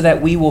does this so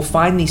that we will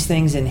find these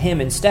things in him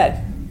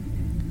instead.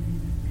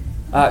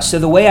 So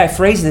the way I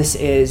phrase this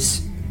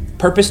is,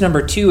 purpose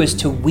number 2 is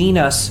to wean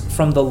us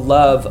from the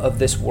love of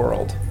this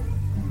world.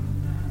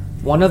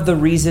 One of the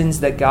reasons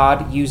that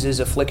God uses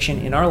affliction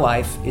in our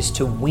life is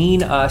to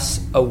wean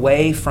us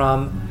away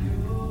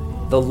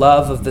from the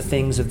love of the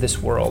things of this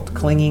world,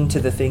 clinging to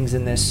the things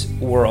in this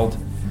world,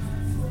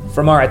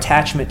 from our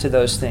attachment to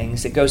those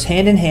things. It goes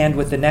hand in hand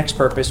with the next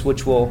purpose,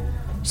 which we'll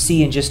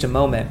see in just a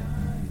moment.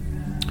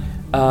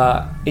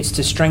 It's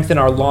to strengthen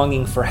our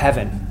longing for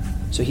heaven.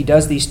 So he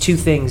does these two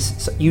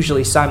things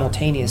usually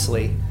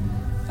simultaneously.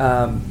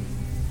 I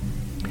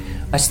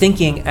was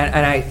thinking,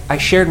 and I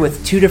shared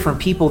with 2 different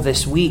people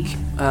this week,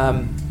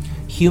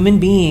 human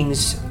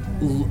beings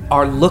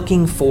are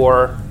looking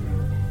for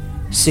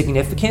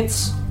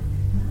significance.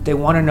 They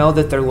want to know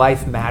that their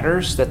life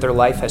matters, that their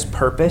life has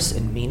purpose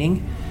and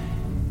meaning.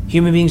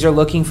 Human beings are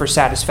looking for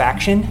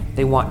satisfaction.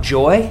 They want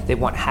joy. They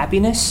want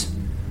happiness.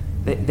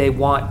 They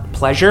want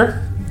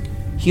pleasure.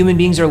 Human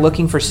beings are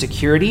looking for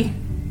security.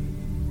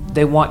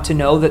 They want to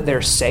know that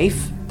they're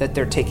safe, that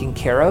they're taken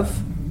care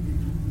of.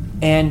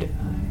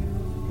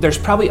 And there's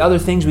probably other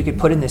things we could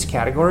put in this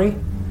category,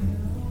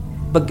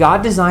 but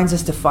God designs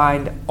us to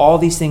find all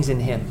these things in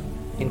Him,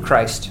 in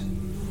Christ.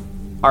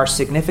 Our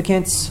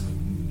significance,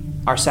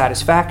 our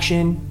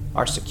satisfaction,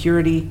 our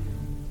security.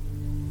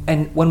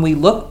 And when we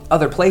look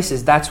other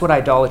places, that's what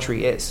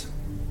idolatry is.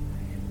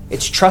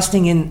 It's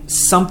trusting in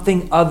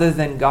something other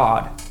than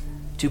God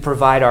to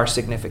provide our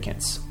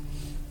significance.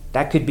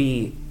 That could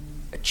be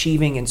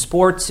achieving in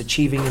sports,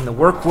 achieving in the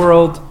work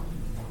world,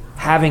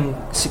 having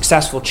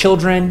successful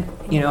children.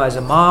 As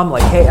a mom,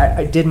 like, hey,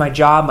 I did my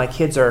job, my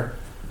kids are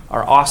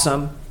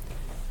awesome.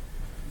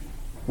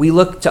 We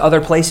look to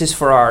other places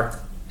for our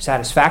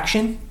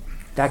satisfaction.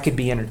 That could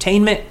be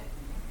entertainment.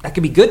 That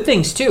could be good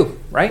things too,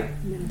 right?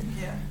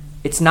 Yeah.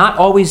 It's not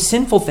always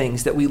sinful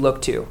things that we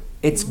look to.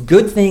 It's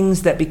good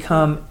things that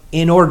become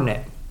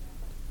inordinate.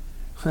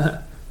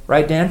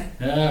 Right, Dan?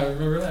 Yeah, I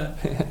remember that.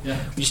 Yeah.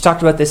 We just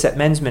talked about this at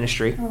men's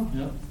ministry.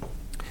 Yep.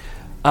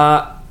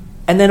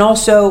 And then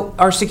also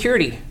our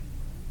security.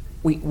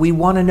 We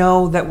want to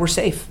know that we're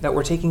safe, that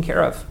we're taken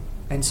care of.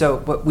 And so,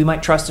 but we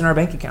might trust in our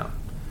bank account.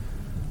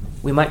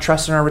 We might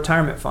trust in our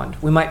retirement fund.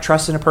 We might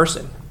trust in a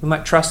person. We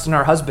might trust in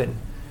our husband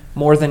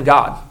more than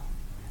God,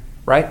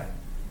 right?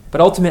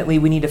 But ultimately,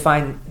 we need to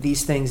find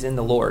these things in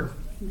the Lord,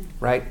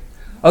 right?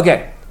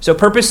 Okay, so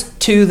purpose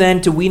 2 then,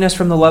 to wean us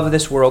from the love of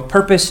this world.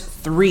 Purpose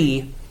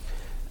 3,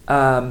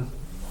 another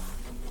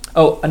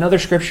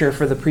scripture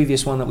for the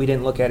previous one that we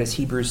didn't look at is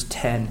Hebrews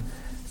 10,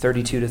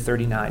 32 to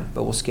 39,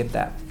 but we'll skip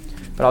that.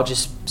 But I'll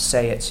just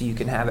say it so you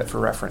can have it for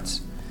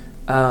reference.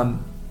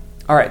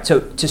 All right, so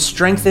to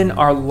strengthen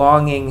our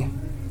longing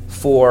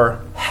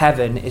for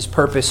heaven is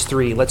purpose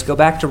 3. Let's go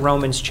back to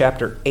Romans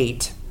chapter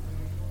 8.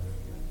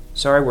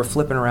 Sorry, we're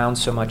flipping around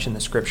so much in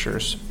the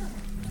scriptures.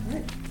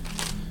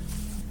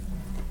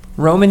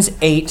 Romans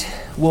 8.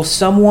 Will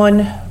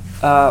someone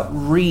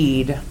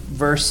read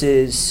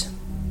verses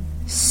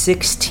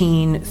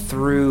 16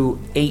 through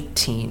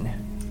 18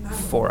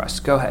 for us?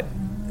 Go ahead.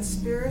 The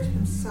Spirit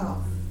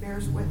Himself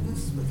bears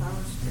witness with our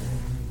spirit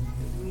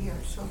that we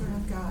are children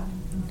of God,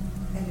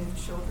 and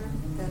if children,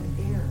 then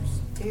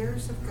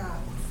heirs of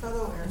God,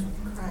 fellow heirs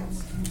with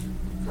Christ,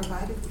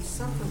 provided we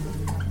suffer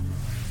with Him,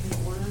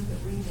 in order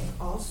that we may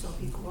also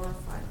be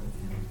glorified with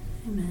Him.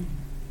 Amen.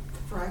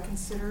 For I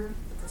consider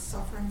that the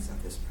sufferings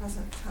of this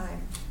present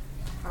time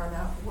are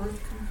not worth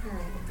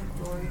comparing with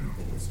the glory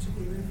that is to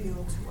be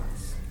revealed to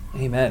us.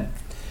 Amen.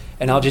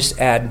 And I'll just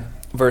add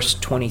verse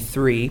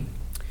 23.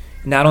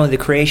 Not only the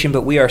creation,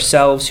 but we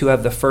ourselves who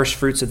have the first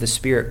fruits of the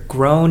Spirit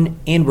groan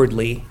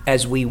inwardly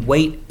as we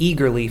wait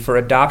eagerly for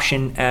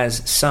adoption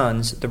as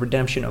sons, the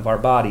redemption of our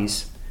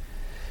bodies.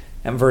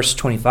 And verse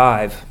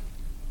 25.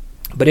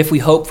 But if we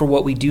hope for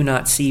what we do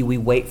not see, we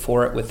wait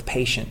for it with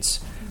patience.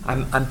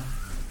 I'm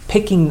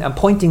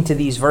pointing to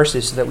these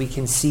verses so that we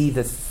can see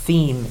the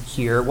theme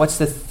here. What's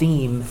the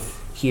theme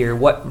here?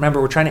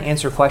 Remember, we're trying to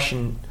answer a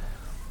question,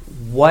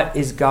 what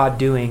is God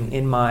doing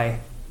in my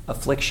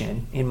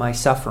affliction, in my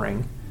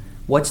suffering?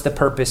 What's the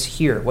purpose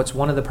here? What's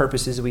one of the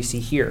purposes we see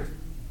here?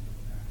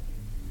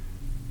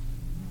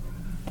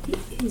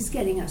 He's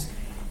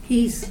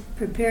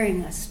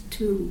preparing us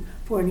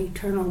for an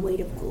eternal weight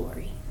of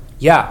glory.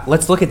 Yeah,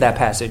 let's look at that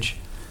passage.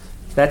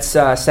 That's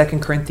 2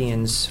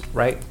 Corinthians,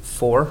 right?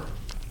 4.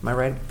 Am I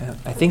right?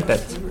 I think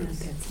that's...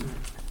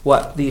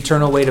 What? The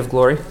eternal weight of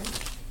glory?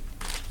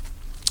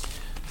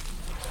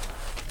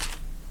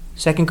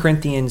 2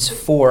 Corinthians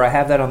 4, I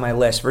have that on my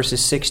list,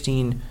 verses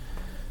 16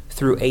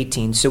 through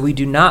 18. So we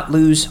do not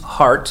lose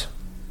heart,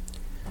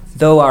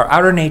 though our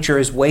outer nature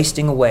is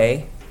wasting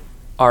away,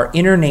 our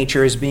inner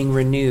nature is being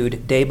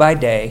renewed day by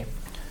day.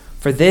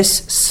 For this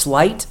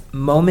slight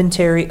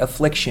momentary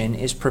affliction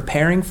is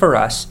preparing for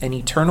us an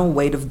eternal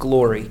weight of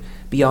glory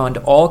beyond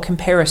all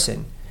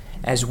comparison,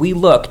 as we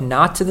look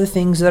not to the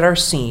things that are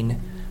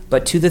seen,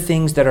 but to the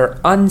things that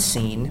are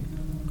unseen.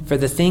 For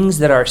the things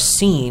that are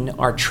seen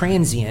are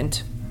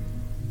transient,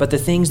 but the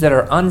things that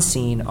are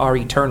unseen are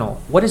eternal.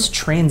 What does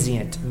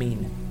transient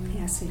mean?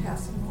 Passing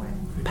away.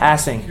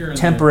 Passing, Here and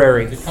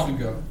temporary. there, they come and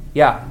go.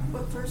 Yeah.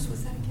 What verse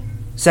was that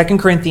again? 2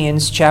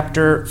 Corinthians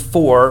chapter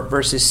 4,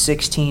 verses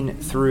 16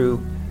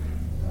 through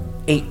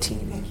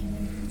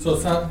 18. So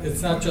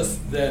it's not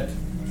just that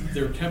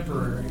they're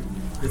temporary,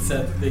 it's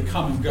that they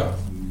come and go.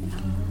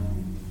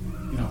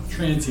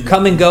 Transient.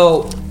 Come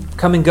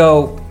and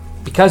go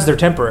because they're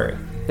temporary.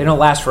 They don't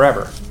last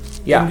forever.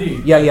 Yeah.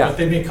 Indeed. Yeah. But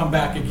they may come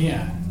back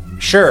again.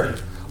 Sure.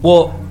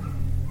 Well,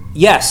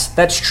 yes,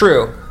 that's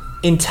true.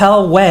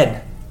 Until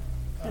when?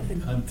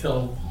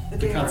 Until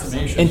the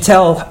consummation.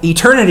 Until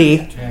eternity.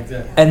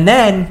 Exactly. And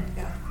then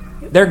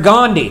they're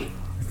Gandhi.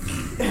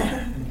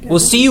 We'll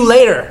see you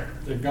later.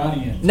 They're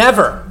Ghanaian.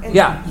 Never. And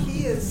Yeah.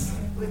 He is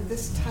with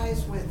this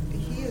ties with,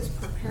 he is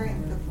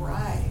preparing the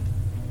bride.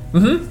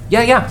 Mm-hmm.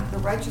 Yeah. The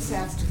righteous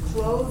acts to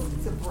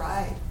clothe the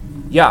bride.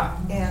 Yeah.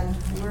 And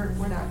we're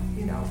not,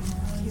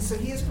 so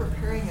he is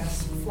preparing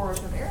us for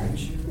the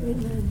marriage.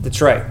 Amen.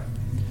 That's right.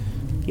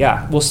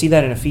 Yeah, we'll see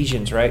that in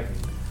Ephesians, right?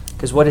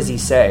 Because what does he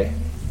say?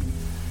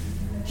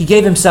 He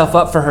gave himself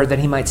up for her that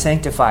he might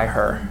sanctify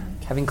her,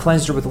 having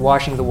cleansed her with the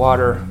washing of the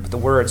water with the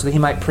word, so that he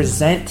might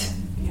present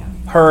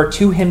her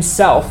to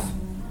himself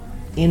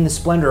in the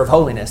splendor of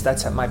holiness.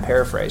 That's my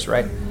paraphrase,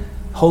 right?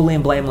 Holy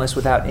and blameless,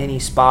 without any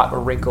spot or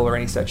wrinkle or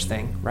any such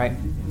thing, right?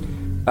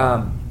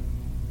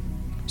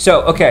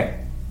 Okay.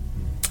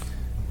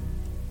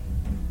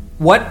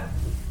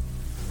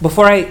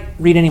 Before I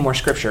read any more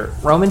scripture,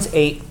 Romans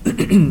 8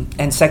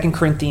 and 2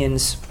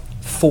 Corinthians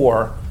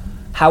 4,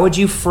 how would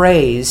you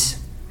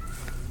phrase,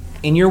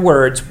 in your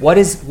words, what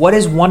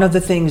is one of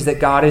the things that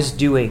God is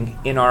doing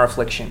in our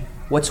affliction?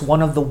 What's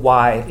one of the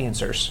why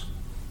answers?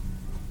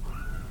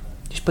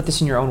 Just put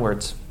this in your own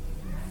words.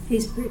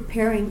 He's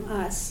preparing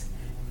us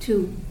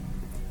to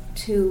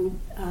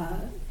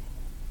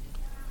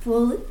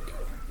fully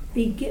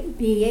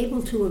be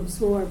able to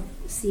absorb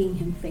seeing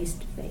him face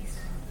to face.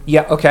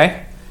 Yeah,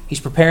 okay. He's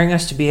preparing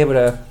us to be able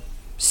to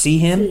see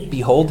him,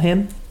 behold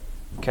him.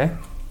 Okay.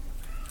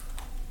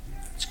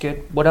 That's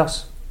good. What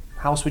else?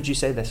 How else would you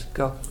say this?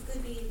 Go. It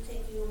could be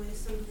taking away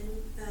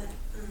something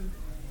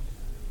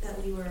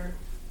that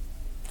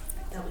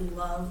we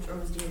loved or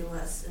was dear to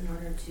us in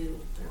order to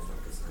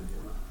focus on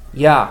him.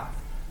 Yeah.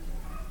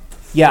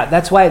 Yeah,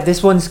 that's why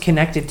this one's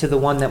connected to the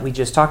one that we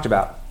just talked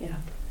about. Yeah.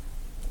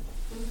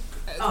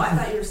 Oh, I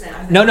thought you were saying.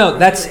 No,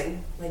 that's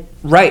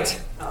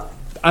right. Oh.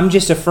 I'm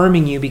just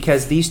affirming you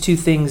because these two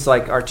things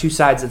are two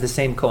sides of the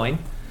same coin.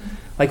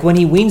 Like when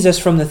he weans us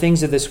from the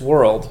things of this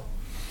world,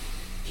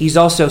 he's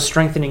also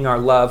strengthening our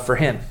love for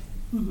him.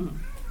 Mm-hmm.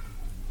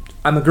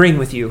 I'm agreeing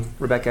with you,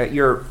 Rebecca.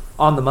 You're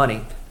on the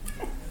money.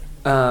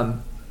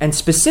 And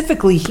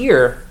specifically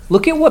here,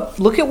 look at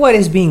what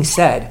is being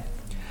said.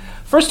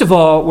 First of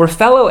all, we're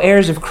fellow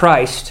heirs of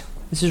Christ.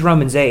 This is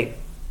Romans 8.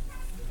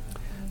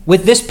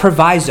 With this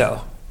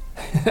proviso,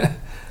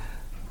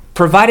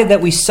 provided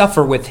that we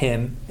suffer with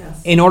him,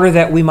 Yes. in order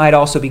that we might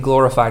also be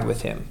glorified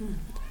with him.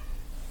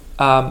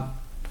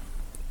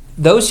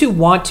 Those who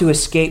want to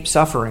escape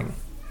suffering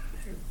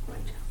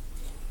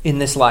in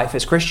this life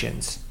as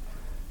Christians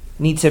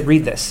need to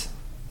read this,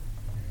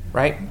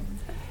 right?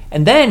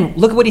 And then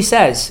look at what he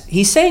says.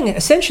 He's saying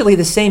essentially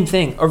the same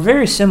thing, or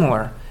very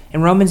similar,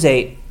 in Romans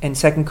 8 and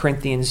 2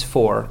 Corinthians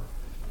 4.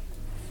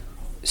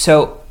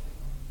 So,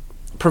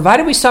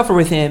 provided we suffer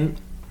with him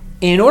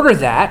in order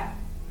that,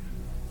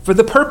 for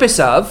the purpose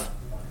of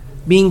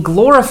being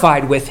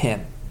glorified with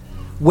him.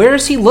 Where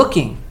is he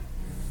looking?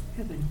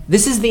 Heaven.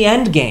 This is the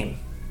end game.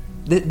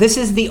 This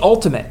is the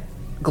ultimate.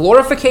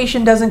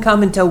 Glorification doesn't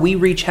come until we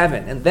reach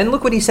heaven. And then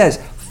look what he says.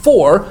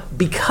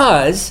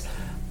 Because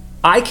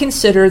I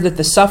consider that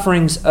the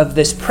sufferings of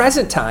this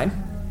present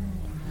time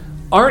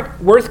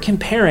aren't worth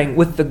comparing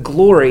with the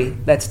glory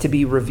that's to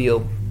be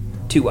revealed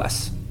to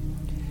us.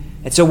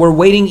 And so we're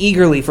waiting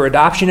eagerly for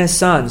adoption as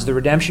sons, the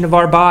redemption of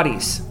our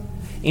bodies.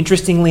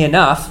 Interestingly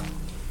enough,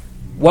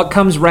 what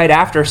comes right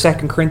after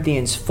 2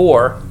 Corinthians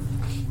 4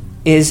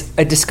 is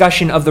a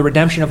discussion of the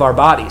redemption of our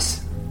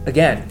bodies.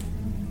 Again.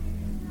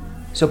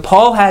 So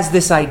Paul has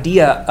this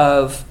idea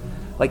of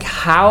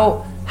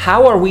how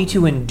are we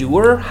to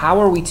endure? How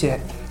are we to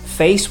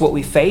face what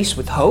we face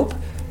with hope?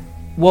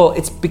 Well,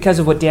 it's because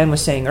of what Dan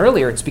was saying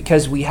earlier. It's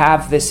because we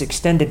have this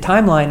extended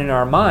timeline in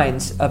our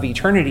minds of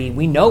eternity.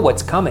 We know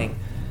what's coming.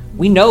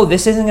 We know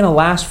this isn't going to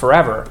last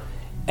forever.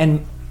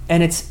 And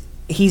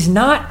he's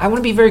not, I want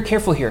to be very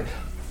careful here.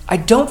 I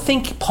don't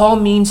think Paul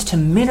means to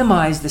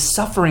minimize the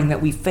suffering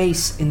that we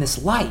face in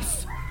this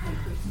life.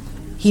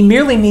 He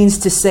merely means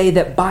to say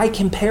that by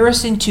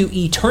comparison to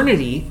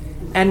eternity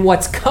and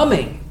what's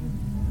coming,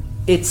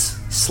 it's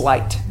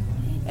slight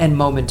and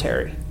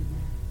momentary.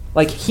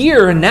 Like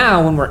here and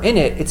now when we're in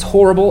it, it's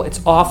horrible, it's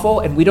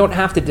awful, and we don't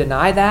have to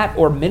deny that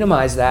or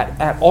minimize that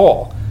at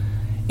all.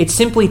 It's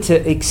simply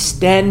to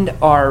extend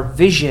our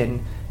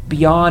vision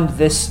beyond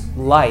this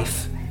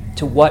life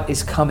to what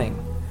is coming.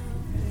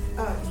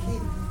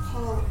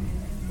 Paul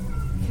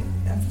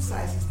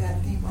emphasizes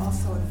that theme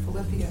also in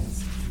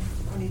Philippians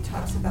when he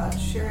talks about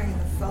sharing in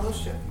the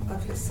fellowship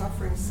of his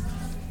sufferings,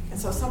 and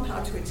so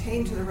somehow to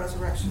attain to the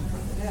resurrection from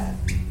the dead.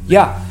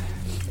 Yeah,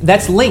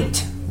 that's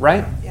linked,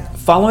 right? Yeah.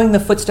 Following the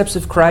footsteps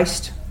of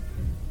Christ,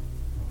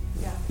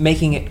 Yeah.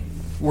 making it,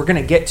 we're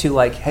going to get to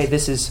hey,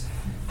 this is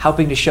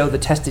helping to show the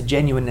tested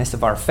genuineness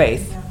of our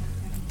faith.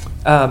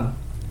 Yeah.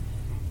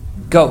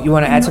 Go, you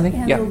want to add something?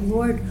 And Yeah. the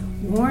Lord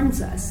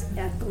warns us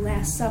at the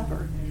Last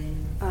Supper,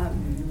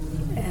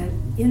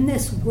 in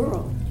this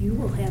world you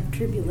will have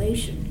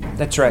tribulation.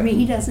 That's right. I mean,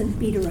 he doesn't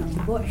beat around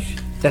the bush.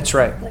 That's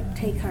right.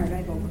 Take heart,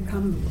 I've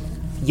overcome the world.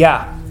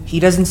 Yeah. He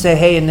doesn't say,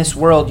 hey, in this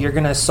world, you're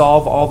going to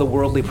solve all the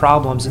worldly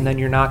problems and then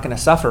you're not going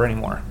to suffer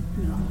anymore.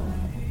 No.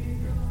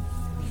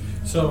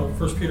 So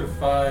 1 Peter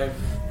 5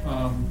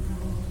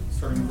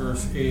 starting in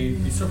verse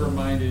 8, be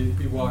sober-minded,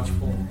 be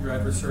watchful. Your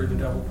adversary, the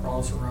devil,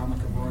 prowls around like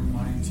a roaring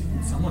lion,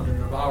 seeking someone to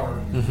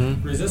devour.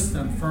 Resist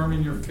them, firm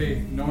in your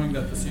faith, knowing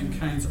that the same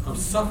kinds of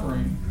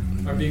suffering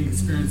are being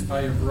experienced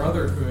by your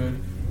brotherhood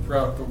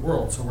throughout the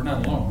world. So we're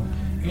not alone.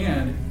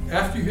 And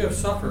after you have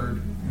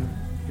suffered,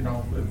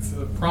 it's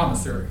a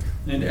promise there.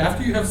 And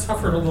after you have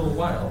suffered a little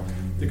while,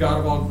 the God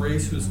of all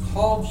grace, who has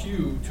called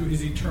you to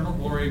his eternal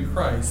glory in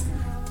Christ,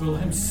 will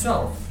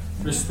himself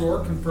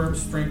restore, confirm,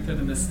 strengthen,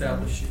 and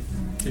establish you.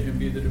 To him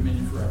be the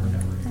dominion forever and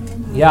ever.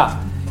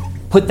 Yeah.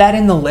 Put that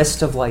in the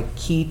list of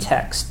key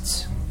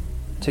texts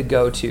to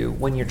go to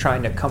when you're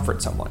trying to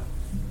comfort someone.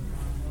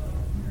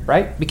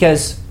 Right?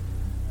 Because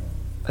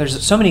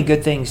there's so many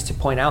good things to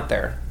point out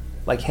there.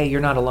 Like, hey,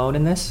 you're not alone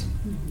in this.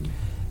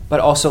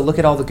 But also look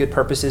at all the good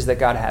purposes that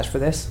God has for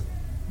this,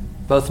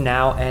 both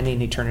now and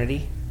in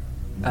eternity.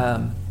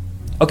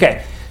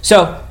 Okay,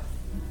 so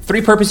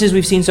 3 purposes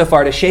we've seen so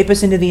far: to shape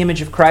us into the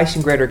image of Christ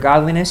in greater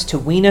godliness, to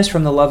wean us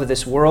from the love of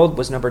this world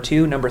was number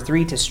 2. Number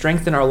 3, to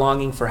strengthen our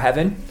longing for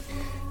heaven.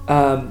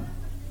 And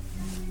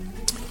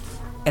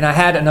I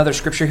had another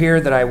scripture here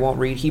that I won't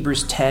read,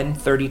 Hebrews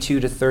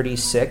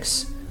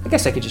 10:32-36. I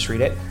guess I could just read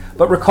it.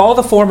 But recall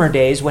the former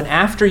days when,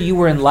 after you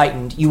were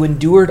enlightened, you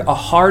endured a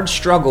hard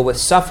struggle with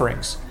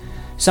sufferings,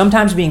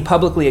 sometimes being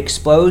publicly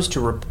exposed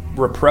to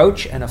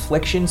reproach and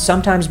affliction,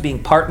 sometimes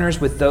being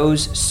partners with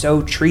those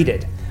so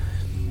treated.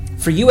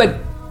 For you had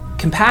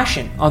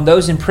compassion on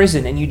those in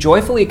prison, and you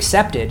joyfully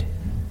accepted,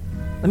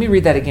 let me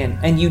read that again,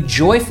 and you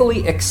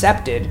joyfully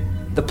accepted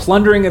the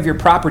plundering of your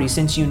property,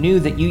 since you knew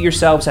that you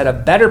yourselves had a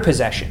better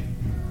possession,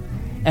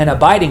 an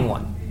abiding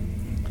one.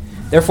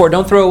 Therefore,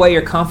 don't throw away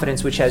your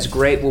confidence, which has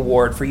great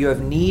reward, for you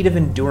have need of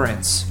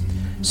endurance,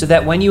 so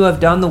that when you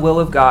have done the will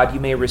of God, you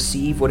may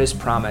receive what is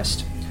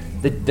promised.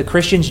 The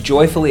Christians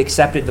joyfully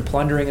accepted the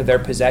plundering of their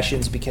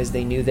possessions because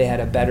they knew they had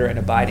a better and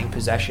abiding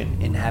possession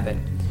in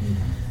heaven.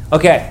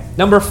 Okay,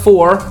 number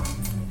 4.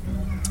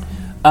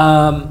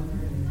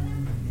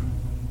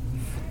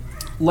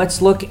 Let's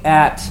look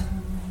at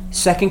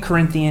 2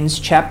 Corinthians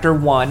chapter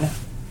 1,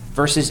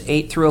 verses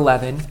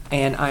 8-11.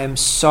 And I am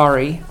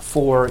sorry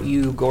for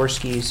you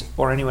Gorskis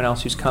or anyone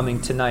else who's coming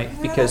tonight,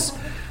 because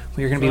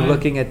we're going to be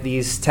looking at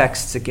these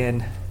texts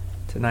again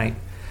tonight.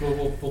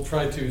 We'll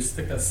try to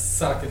stick a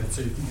sock in it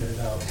so you can get it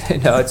out.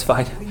 No, it's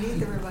fine. We need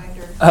the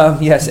reminder.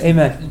 Yes,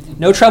 amen.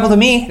 No trouble to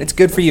me. It's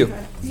good for you.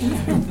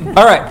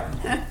 All right.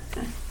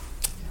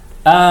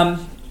 2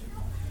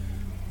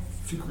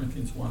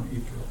 Corinthians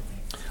 1,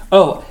 8-11.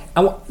 Oh,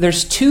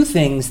 there's 2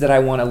 things that I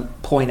want to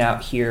point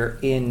out here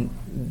in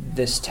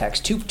this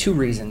text. Two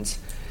reasons.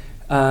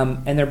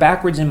 And they're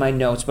backwards in my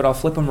notes, but I'll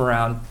flip them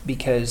around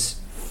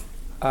because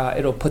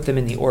it'll put them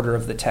in the order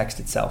of the text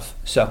itself.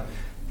 So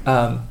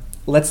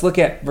let's look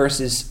at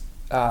verses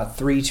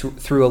 3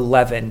 through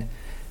 11.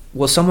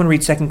 Will someone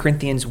read 2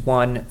 Corinthians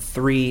 1,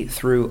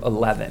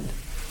 3-11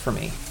 for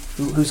me?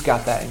 Who's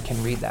got that and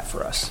can read that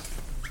for us?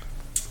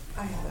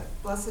 I have it.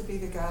 Blessed be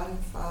the God and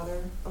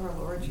Father of our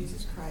Lord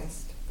Jesus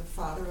Christ, the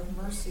Father of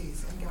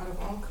mercies and God of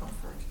all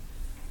comfort,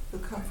 who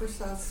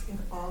comforts us in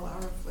all our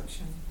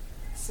affliction,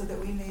 so that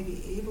we may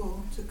be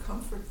able to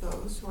comfort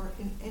those who are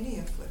in any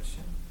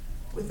affliction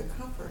with the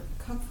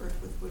comfort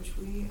with which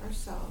we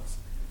ourselves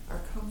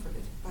are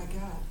comforted by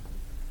God.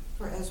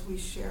 For as we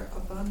share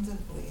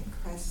abundantly in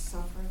Christ's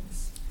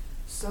sufferings,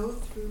 so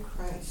through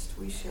Christ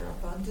we share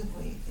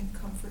abundantly in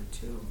comfort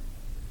too.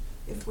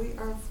 If we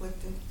are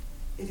afflicted,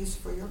 it is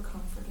for your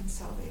comfort and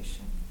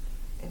salvation.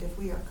 And if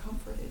we are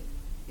comforted,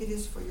 it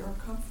is for your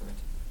comfort,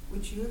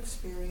 which you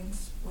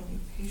experience when you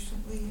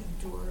patiently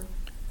endure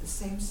the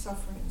same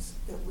sufferings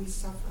that we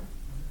suffer.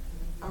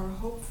 Our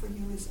hope for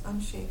you is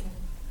unshaken,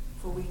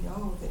 for we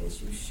know that as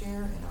you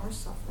share in our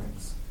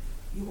sufferings,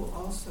 you will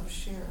also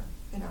share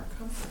in our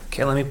comfort.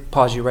 Okay, let me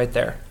pause you right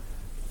there.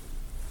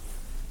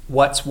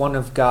 What's one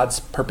of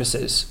God's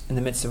purposes in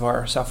the midst of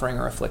our suffering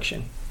or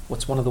affliction?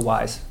 What's one of the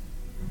whys?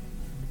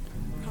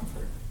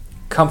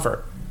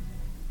 Comfort.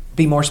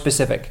 Be more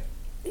specific.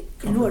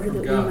 In order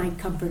that we might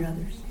comfort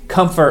others.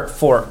 Comfort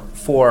for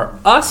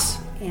us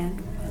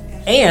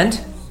and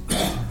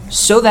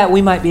so that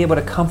we might be able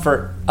to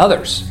comfort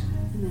others.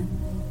 Amen.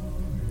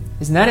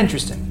 Isn't that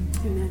interesting?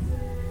 Amen.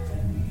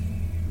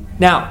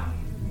 Now,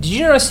 did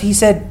you notice he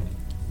said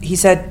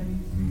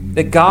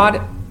that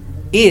God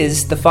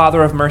is the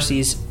Father of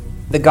mercies,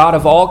 the God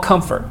of all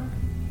comfort.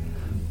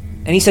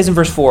 And he says in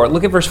verse 4,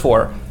 look at verse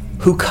 4,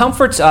 who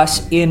comforts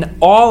us in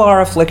all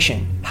our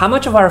affliction. How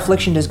much of our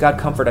affliction does God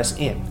comfort us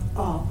in?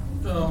 All.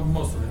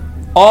 Most of it.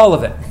 All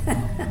of it.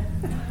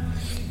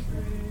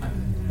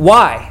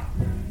 Why?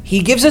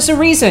 He gives us a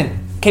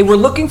reason. Okay, we're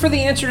looking for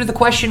the answer to the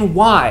question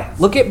why.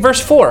 Look at verse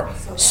 4.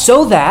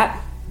 So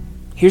that,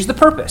 here's the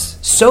purpose,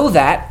 so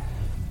that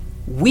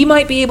we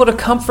might be able to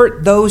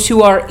comfort those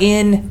who are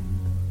in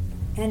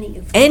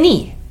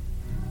any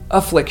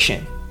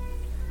affliction.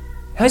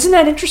 Now, isn't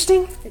that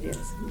interesting? It is.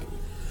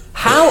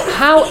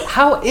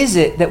 How is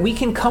it that we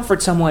can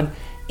comfort someone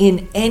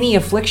in any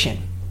affliction?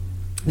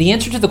 The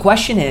answer to the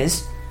question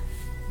is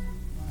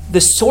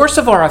the source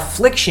of our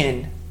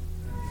affliction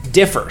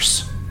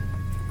differs.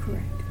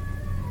 Correct.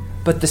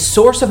 But the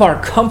source of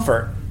our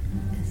comfort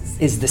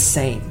is the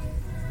same.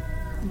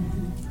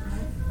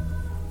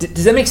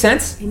 Does that make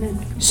sense?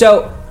 Amen.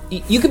 So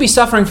you could be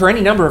suffering for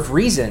any number of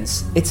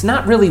reasons. It's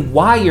not really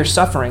why you're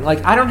suffering.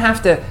 Like, I don't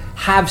have to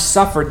have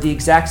suffered the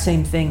exact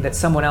same thing that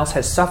someone else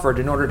has suffered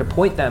in order to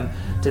point them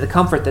to the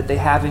comfort that they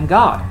have in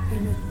God,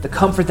 Amen. the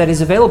comfort that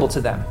is available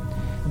to them.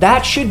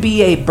 That should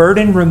be a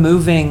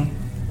burden-removing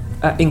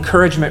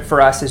encouragement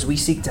for us as we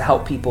seek to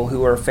help people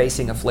who are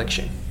facing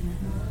affliction.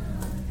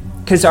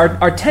 Because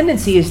our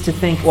tendency is to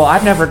think, well,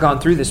 I've never gone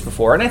through this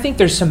before. And I think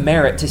there's some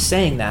merit to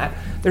saying that.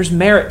 There's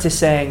merit to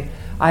saying,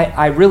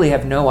 I really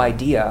have no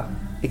idea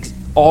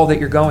all that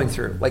you're going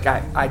through. Like,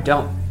 I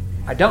don't.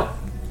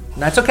 And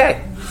that's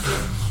okay.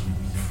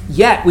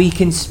 Yet we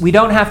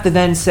don't have to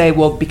then say,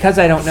 well, because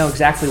I don't know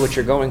exactly what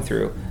you're going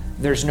through,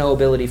 there's no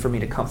ability for me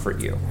to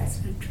comfort you.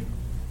 That's not true.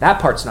 That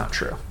part's not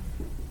true,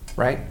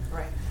 right?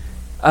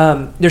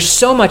 Right. There's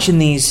so much in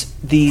these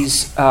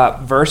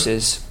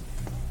verses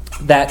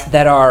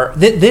that are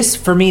this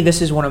for me.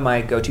 This is one of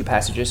my go-to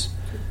passages.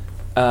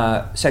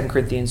 2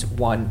 Corinthians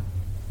 1,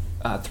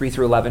 3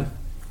 through 11.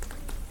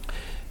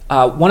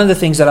 One of the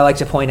things that I like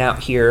to point out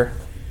here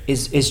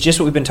is just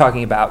what we've been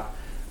talking about.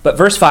 But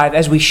verse 5,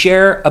 as we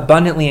share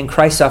abundantly in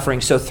Christ's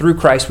suffering, so through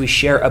Christ we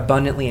share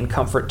abundantly in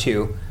comfort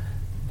too.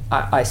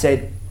 I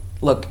say,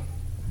 look,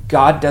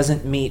 God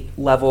doesn't meet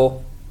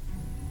level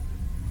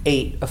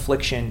 8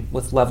 affliction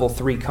with level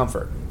 3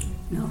 comfort.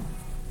 No.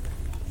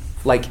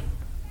 Like,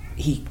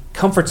 he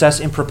comforts us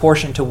in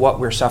proportion to what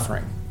we're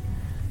suffering.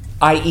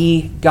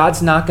 I.e.,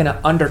 God's not going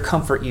to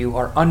under-comfort you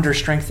or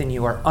under-strengthen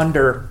you or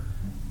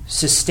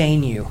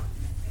under-sustain you.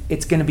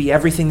 It's going to be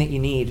everything that you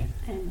need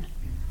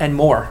and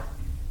more,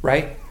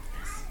 right?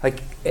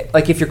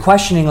 Like if you're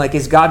questioning, like,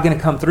 is God going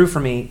to come through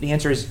for me? The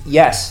answer is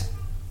yes.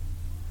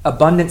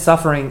 Abundant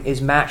suffering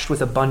is matched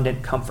with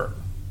abundant comfort.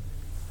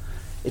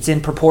 It's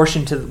in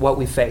proportion to what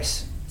we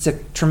face. It's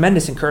a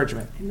tremendous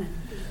encouragement. Amen.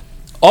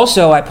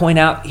 Also, I point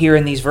out here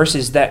in these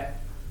verses that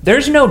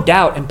there's no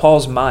doubt in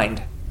Paul's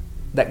mind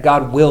that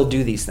God will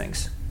do these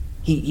things.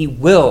 He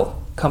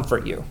will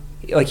comfort you.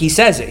 Like, he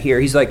says it here.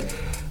 He's like,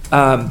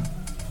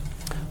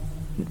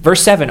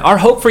 verse 7, our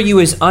hope for you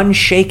is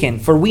unshaken,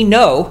 for we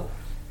know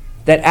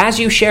that as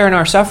you share in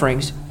our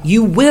sufferings,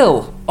 you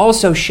will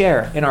also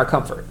share in our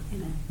comfort.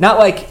 Amen. Not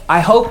like,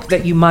 I hope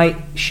that you might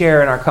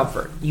share in our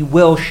comfort. You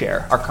will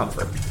share our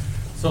comfort.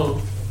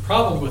 So,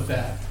 problem with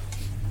that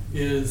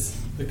is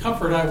the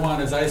comfort I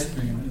want is ice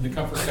cream, and the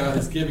comfort God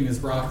is giving is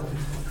broccoli.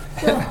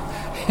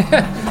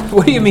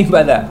 What do you mean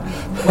by that?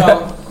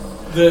 Well,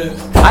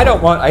 I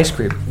don't want ice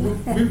cream,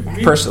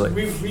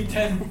 personally. We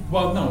tend,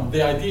 well, no,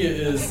 the idea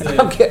is that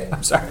Okay,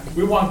 I'm sorry.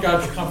 we want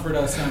God to comfort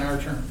us on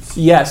our terms.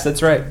 Yes,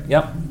 that's right.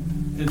 Yep.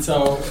 And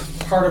so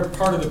part of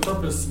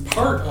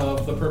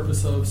the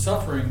purpose of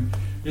suffering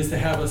is to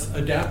have us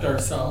adapt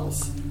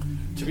ourselves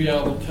to be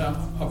able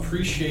to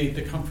appreciate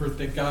the comfort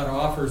that God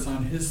offers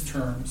on his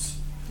terms,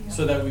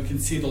 so that we can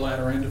see the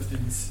latter end of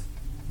things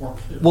more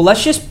clearly. Well,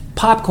 let's just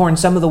popcorn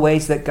some of the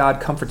ways that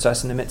God comforts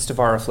us in the midst of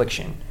our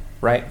affliction,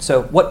 right?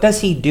 So what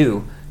does he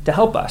do to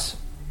help us?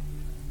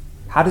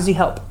 How does he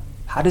help?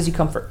 How does he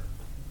comfort?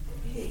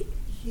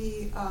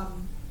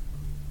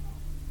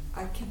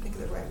 I can't think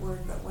of the right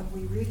word, but when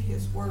we read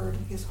his word,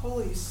 his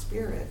Holy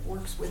Spirit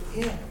works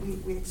within.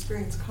 We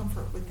experience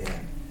comfort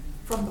within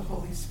from the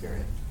Holy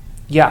Spirit.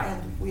 Yeah.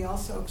 And we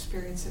also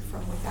experience it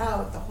from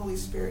without, the Holy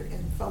Spirit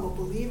in fellow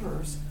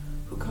believers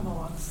who come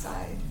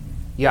alongside.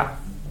 Yeah.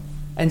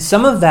 And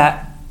some of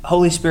that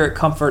Holy Spirit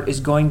comfort is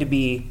going to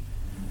be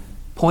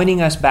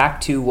pointing us back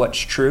to what's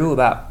true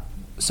about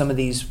some of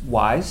these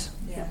whys.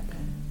 Yeah.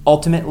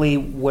 Ultimately,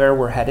 where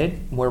we're headed,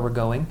 where we're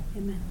going.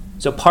 Amen.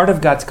 So part of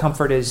God's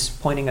comfort is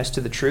pointing us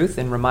to the truth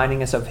and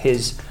reminding us of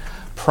his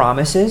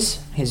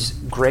promises, his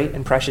great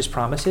and precious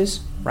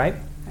promises, right?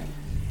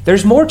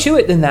 There's more to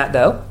it than that,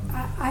 though.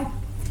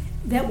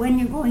 That when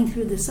you're going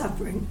through the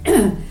suffering,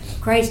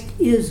 Christ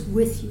is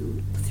with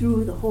you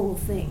through the whole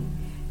thing.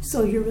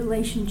 So your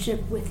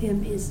relationship with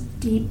him is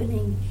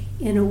deepening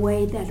in a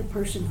way that a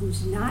person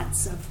who's not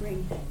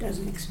suffering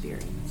doesn't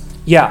experience.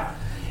 Yeah.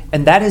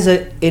 And that is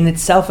in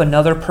itself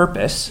another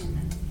purpose,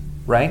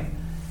 right?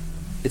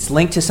 It's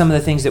linked to some of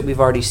the things that we've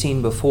already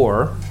seen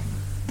before.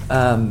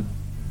 But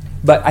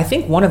I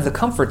think one of the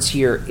comforts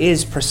here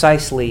is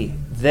precisely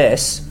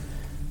this.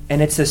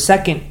 And it's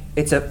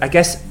I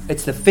guess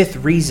it's the fifth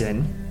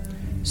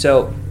reason.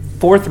 So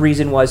fourth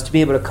reason was to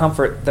be able to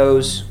comfort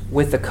those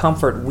with the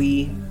comfort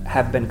we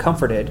have been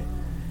comforted.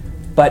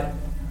 But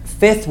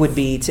fifth would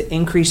be to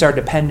increase our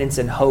dependence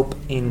and hope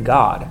in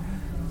God.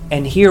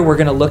 And here we're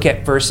going to look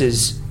at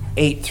verses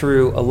 8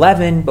 through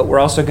 11, but we're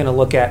also going to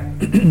look at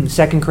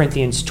 2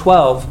 Corinthians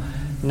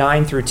 12,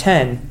 9 through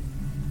 10,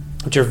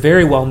 which are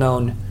very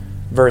well-known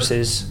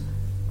verses.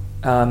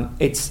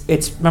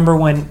 It's remember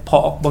when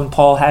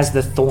Paul has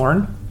the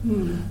thorn,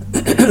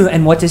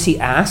 and what does he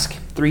ask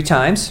 3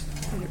 times?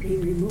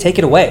 Take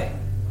it away.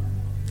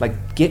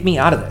 Like, get me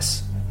out of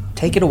this.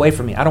 Take it away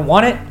from me. I don't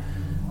want it.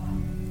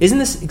 Isn't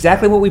this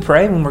exactly what we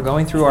pray when we're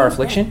going through our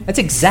affliction? That's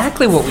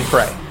exactly what we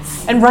pray.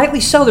 And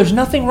rightly so. There's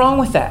nothing wrong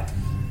with that.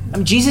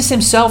 Jesus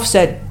himself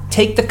said,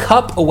 take the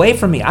cup away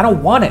from me. I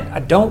don't want it. I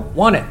don't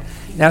want it.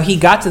 Now, he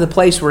got to the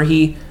place where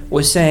he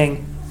was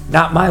saying,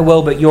 not my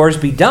will, but yours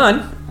be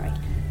done.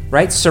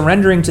 Right?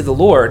 Surrendering to the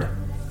Lord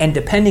and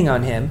depending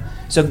on him.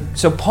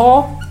 So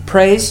Paul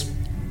prays,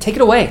 take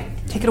it away.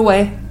 Take it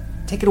away.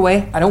 Take it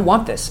away. I don't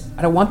want this.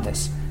 I don't want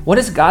this. What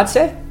does God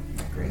say?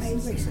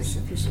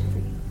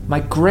 My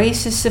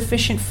grace is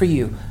sufficient for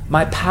you.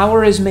 My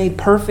power is made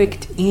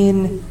perfect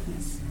in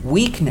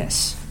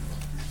weakness.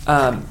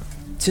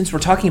 Since we're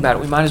talking about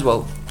it, we might as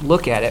well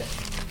look at it.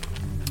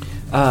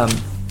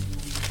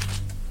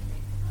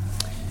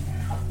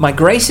 My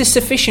grace is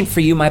sufficient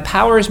for you. My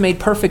power is made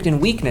perfect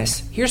in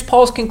weakness. Here's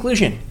Paul's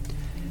conclusion.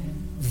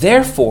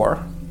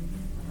 Therefore,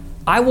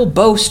 I will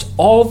boast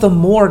all the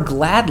more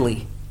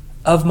gladly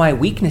of my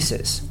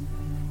weaknesses,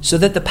 so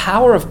that the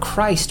power of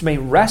Christ may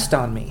rest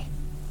on me.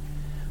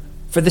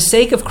 For the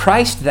sake of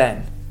Christ,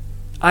 then,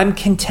 I'm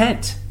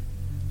content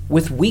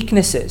with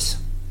weaknesses,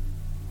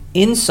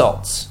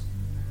 insults,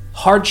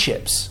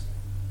 hardships,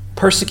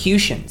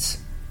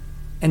 persecutions,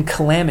 and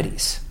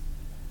calamities.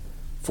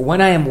 For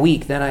when I am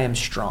weak, then I am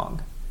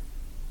strong.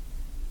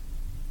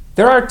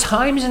 There are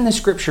times in the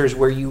scriptures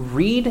where you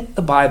read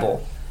the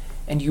Bible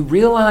and you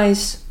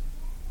realize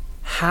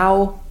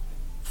how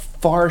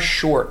far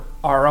short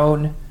our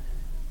own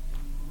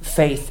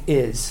faith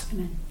is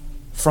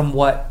from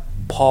what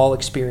Paul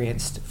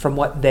experienced, from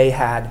what they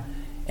had.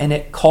 And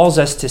it calls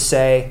us to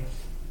say,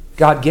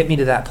 God, get me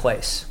to that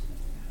place.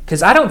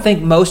 Because I don't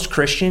think most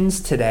Christians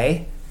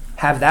today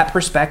have that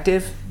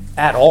perspective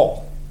at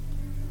all.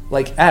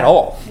 Like, at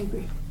all. I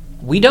agree.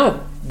 We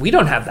don't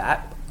have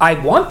that. I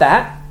want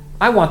that.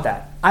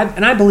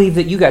 And I believe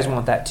that you guys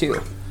want that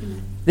too.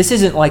 This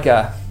isn't like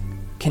a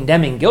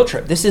condemning guilt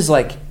trip. This is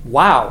like,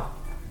 wow,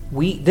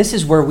 this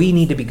is where we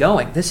need to be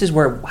going. This is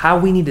how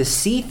we need to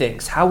see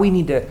things, how we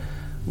need to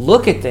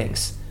look at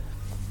things.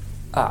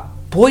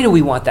 Boy, do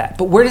we want that.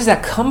 But where does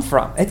that come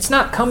from? It's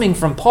not coming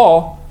from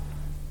Paul,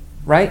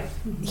 right?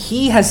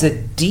 He has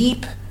a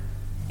deep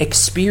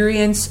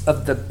experience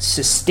of the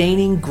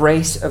sustaining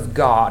grace of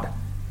God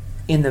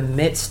in the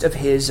midst of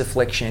his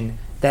affliction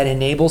that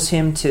enables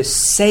him to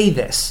say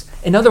this.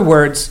 In other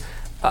words,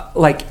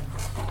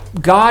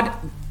 God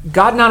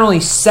not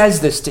only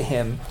says this to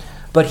him,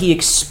 but he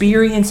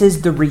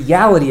experiences the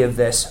reality of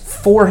this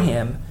for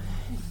him,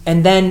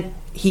 and then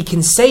he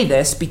can say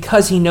this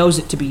because he knows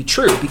it to be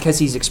true, because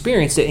he's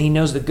experienced it and he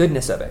knows the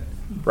goodness of it,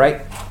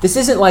 right? This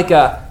isn't like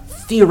a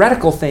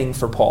theoretical thing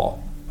for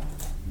Paul.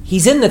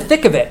 He's in the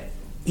thick of it.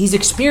 He's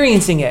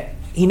experiencing it.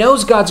 He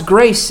knows God's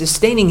grace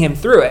sustaining him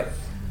through it.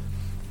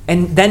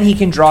 And then he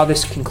can draw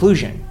this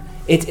conclusion.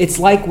 It's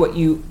like what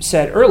you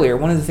said earlier,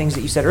 one of the things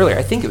that you said earlier,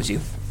 I think it was you.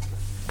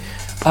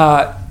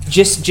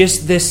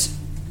 Just this,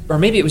 or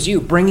maybe it was you,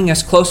 bringing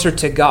us closer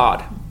to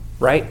God,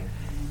 right?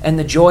 And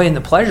the joy and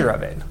the pleasure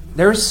of it.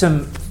 There's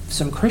some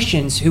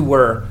Christians who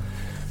were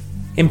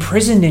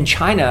imprisoned in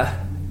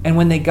China, and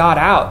when they got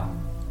out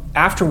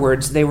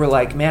afterwards, they were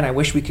like, man, I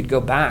wish we could go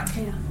back.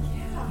 Yeah.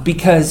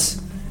 Because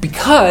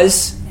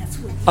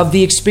of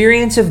the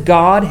experience of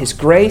God, his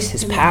grace,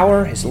 his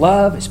power, his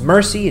love, his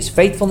mercy, his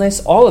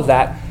faithfulness, all of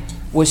that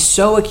was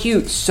so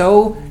acute,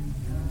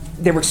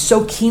 they were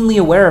so keenly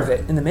aware of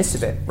it in the midst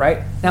of it, right?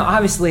 Now,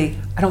 obviously,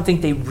 I don't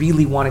think they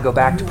really want to go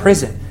back to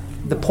prison.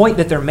 The point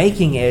that they're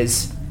making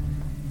is,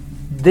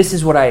 this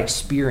is what I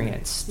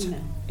experienced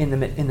in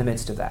the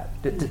midst of that.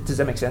 Does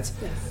that make sense?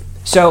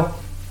 Yes.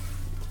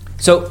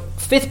 So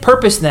fifth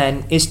purpose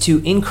then is to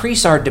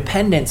increase our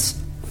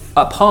dependence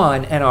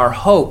upon and our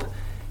hope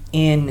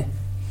in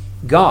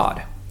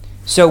God.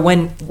 So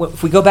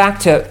if we go back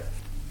to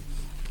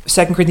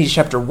 2 Corinthians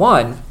chapter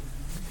 1,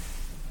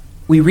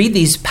 we read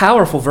these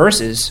powerful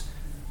verses.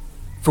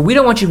 For we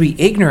don't want you to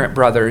be ignorant,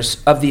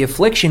 brothers, of the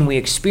affliction we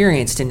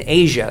experienced in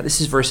Asia.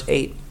 This is verse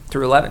 8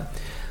 through 11.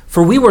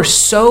 For we were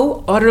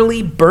so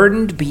utterly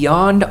burdened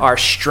beyond our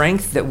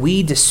strength that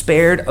we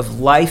despaired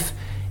of life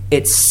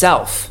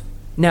itself.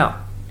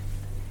 Now,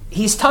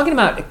 he's talking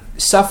about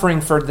suffering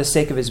for the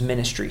sake of his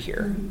ministry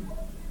here.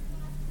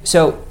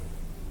 So,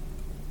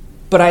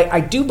 but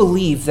I do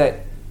believe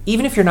that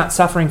even if you're not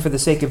suffering for the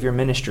sake of your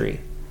ministry,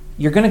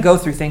 you're going to go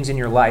through things in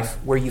your life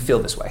where you feel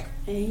this way.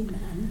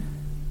 Amen.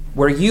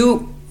 Where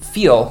you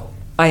feel,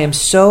 I am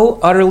so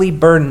utterly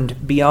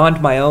burdened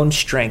beyond my own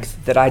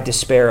strength that I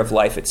despair of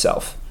life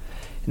itself.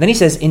 And then he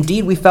says,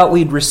 indeed, we felt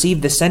we'd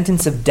received the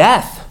sentence of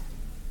death.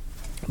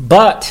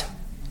 But,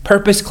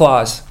 purpose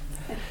clause,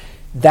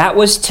 that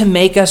was to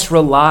make us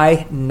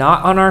rely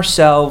not on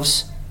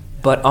ourselves,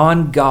 but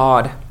on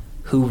God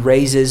who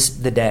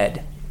raises the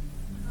dead.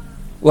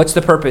 What's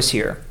the purpose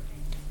here?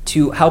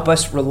 To help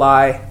us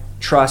rely,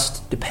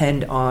 trust,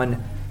 depend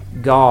on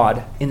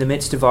God in the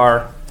midst of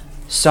our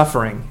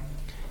suffering.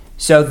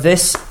 So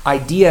this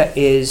idea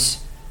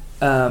is,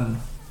 in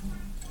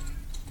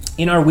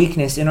our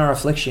weakness, in our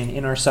affliction,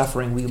 in our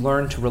suffering, we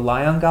learn to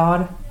rely on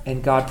God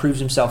and God proves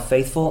himself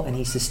faithful, and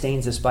he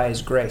sustains us by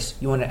his grace.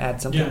 You want to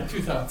add something? Yeah,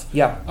 two thoughts.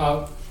 Yeah.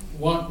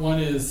 One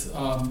is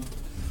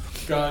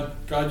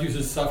God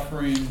uses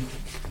suffering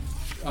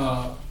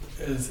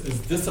as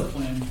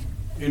discipline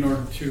in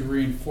order to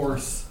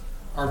reinforce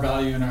our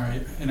value and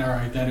our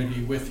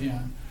identity with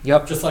him.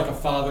 Yep. Just like a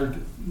father,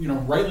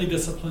 rightly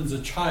disciplines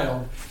a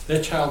child,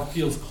 that child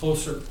feels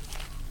closer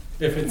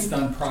if it's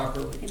done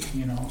properly.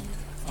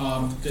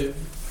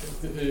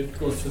 It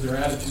goes to their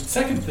attitude.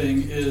 Second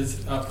thing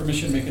is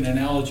permission to make an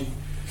analogy,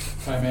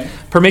 if I may.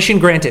 Permission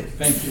granted.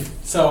 Thank you.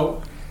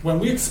 So when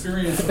we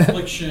experience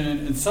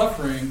affliction and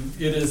suffering,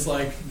 it is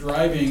like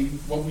driving.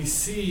 What we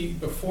see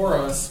before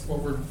us,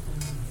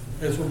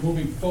 as we're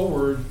moving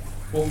forward,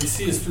 what we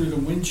see is through the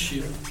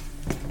windshield,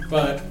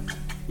 but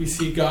we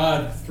see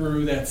God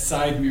through that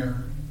side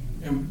mirror.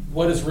 And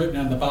what is written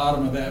on the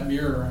bottom of that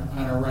mirror,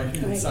 on our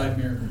right-hand side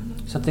mirror?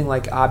 Something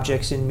like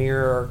objects in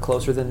mirror are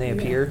closer than they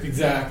appear.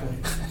 Exactly.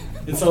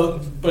 And so,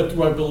 but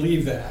do I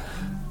believe that?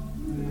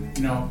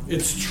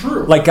 It's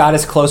true. Like God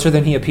is closer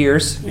than he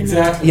appears?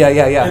 Exactly.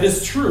 Yeah. It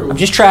is true. I'm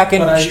just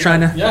tracking,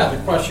 trying to... Yeah,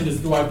 the question is,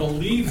 do I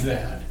believe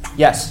that?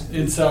 Yes.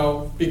 And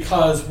so,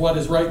 because what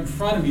is right in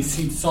front of me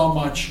seems so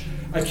much,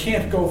 I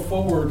can't go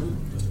forward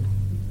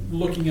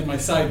looking in my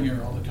side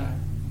mirror all the time.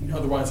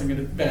 Otherwise,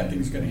 bad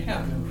things are going to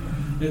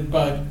happen.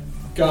 But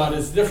God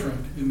is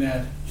different in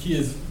that He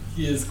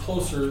is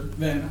closer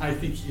than I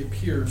think He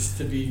appears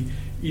to be,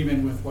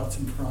 even with what's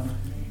in front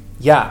of me.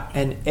 Yeah,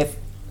 and if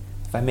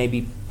I may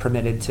be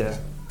permitted to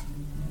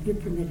You're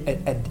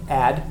permitted.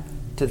 add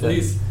to the...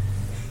 Please.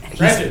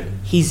 Granted.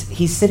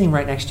 He's sitting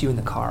right next to you in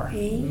the car,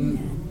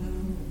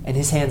 Amen. and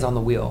his hand's on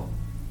the wheel,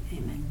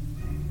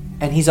 Amen.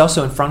 and he's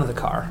also in front of the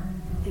car.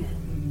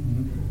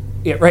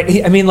 Amen. Yeah,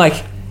 right. I mean,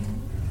 like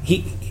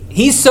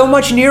he's so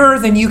much nearer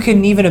than you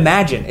can even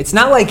imagine. It's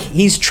not like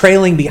he's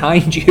trailing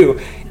behind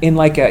you in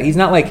he's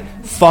not like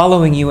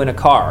following you in a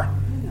car.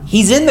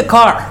 He's in the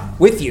car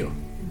with you.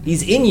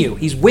 He's in you.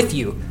 He's with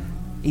you.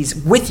 He's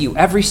with you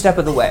every step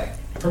of the way.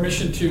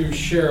 Permission to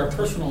share a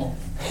personal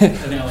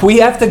analogy. We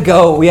have to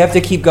go. We have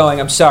to keep going.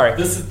 I'm sorry.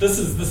 This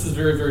is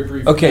very, very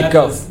brief. Okay,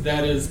 go.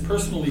 That is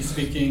personally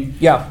speaking.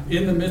 Yeah.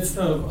 In the midst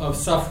of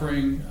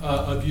suffering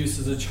abuse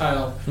as a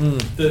child,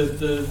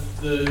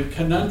 the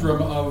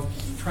conundrum of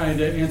trying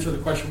to answer the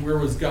question, where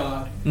was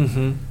God?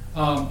 Mm-hmm.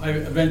 I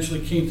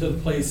eventually came to the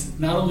place.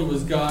 Not only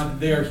was God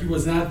there, He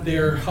was not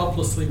there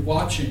helplessly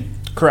watching.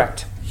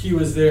 Correct. He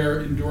was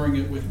there enduring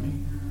it with me.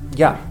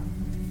 Yeah.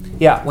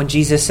 Yeah. When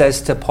Jesus says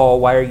to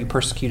Paul, "Why are you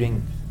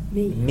persecuting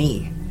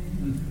me?"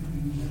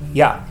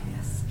 Yeah.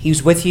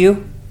 He's with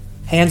you,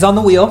 hands on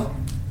the wheel,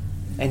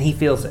 and he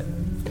feels it.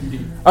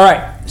 Indeed. All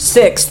right.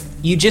 Sixth,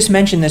 you just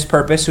mentioned this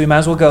purpose, so we might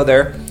as well go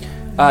there.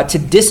 To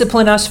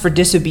discipline us for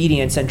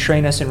disobedience and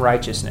train us in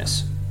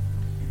righteousness.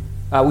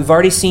 We've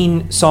already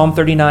seen Psalm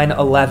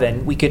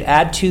 39:11. We could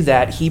add to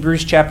that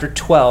Hebrews chapter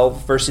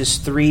 12, verses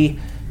 3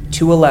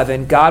 to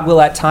 11. God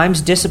will at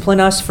times discipline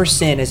us for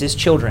sin as his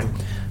children.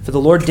 For the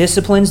Lord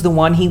disciplines the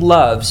one he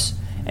loves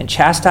and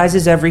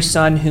chastises every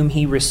son whom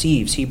he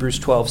receives. Hebrews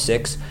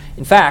 12:6.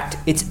 In fact,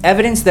 it's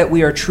evidence that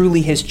we are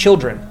truly his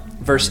children.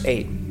 Verse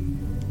 8.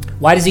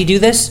 Why does he do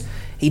this?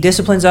 He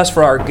disciplines us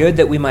for our good,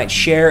 that we might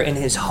share in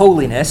his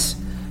holiness.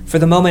 For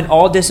the moment,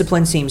 all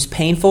discipline seems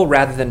painful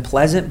rather than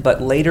pleasant,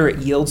 but later it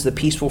yields the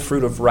peaceful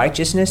fruit of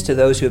righteousness to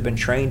those who have been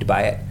trained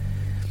by it.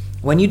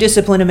 When you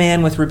discipline a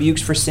man with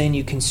rebukes for sin,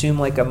 you consume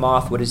like a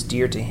moth what is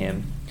dear to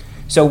him.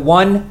 So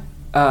one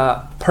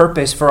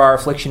purpose for our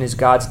affliction is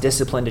God's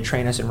discipline to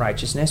train us in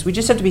righteousness. We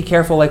just have to be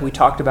careful, like we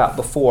talked about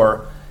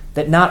before,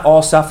 that not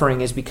all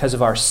suffering is because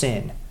of our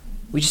sin.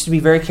 We just have to be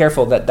very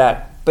careful but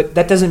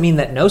that doesn't mean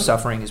that no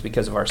suffering is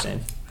because of our sin,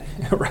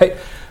 right?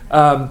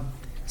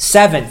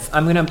 Seventh,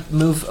 I'm going to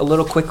move a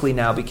little quickly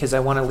now because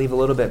I want to leave a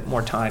little bit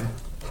more time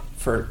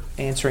for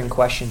answering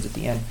questions at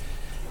the end.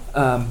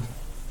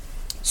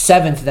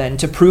 Seventh, then,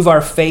 to prove our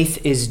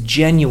faith is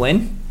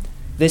genuine.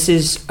 This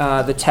is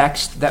the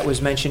text that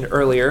was mentioned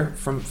earlier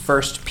from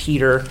 1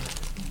 Peter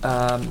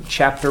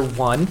chapter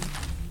 1.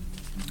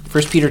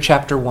 1 Peter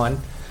chapter 1.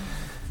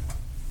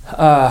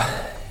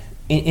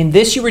 In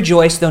this you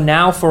rejoice, though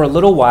now for a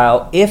little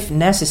while, if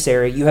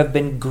necessary, you have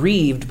been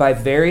grieved by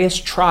various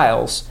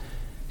trials,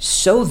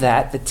 so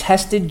that the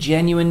tested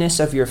genuineness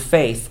of your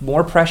faith,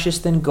 more precious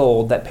than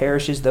gold that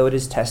perishes though it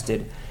is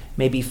tested,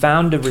 may be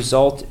found to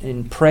result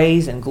in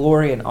praise and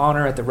glory and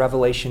honor at the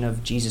revelation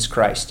of Jesus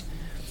Christ.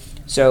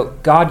 So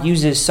God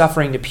uses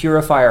suffering to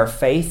purify our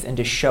faith and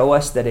to show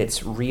us that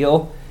it's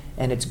real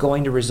and it's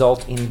going to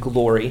result in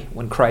glory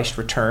when Christ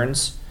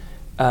returns.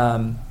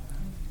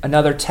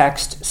 Another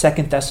text,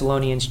 2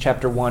 Thessalonians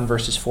chapter 1,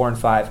 verses 4 and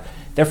 5.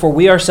 Therefore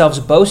we ourselves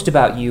boast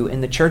about you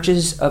in the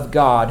churches of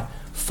God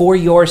for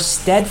your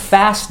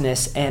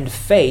steadfastness and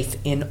faith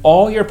in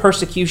all your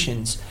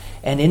persecutions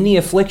and in the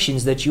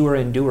afflictions that you are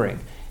enduring.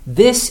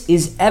 This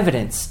is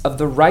evidence of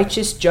the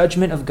righteous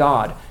judgment of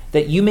God,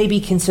 that you may be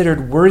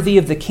considered worthy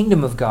of the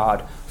kingdom of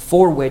God,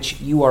 for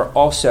which you are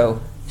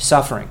also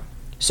suffering.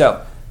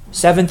 So,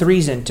 seventh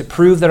reason to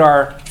prove that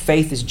our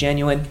faith is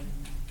genuine.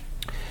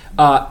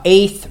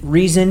 Eighth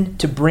reason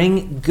to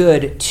bring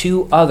good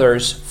to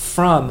others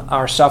from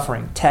our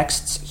suffering.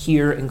 Texts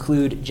here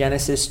include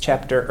Genesis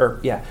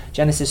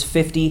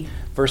 50,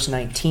 verse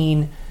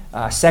 19,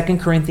 2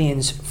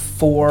 Corinthians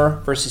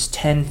 4, verses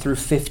 10 through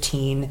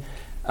 15.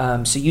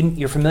 So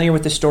you're familiar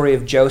with the story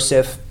of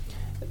Joseph.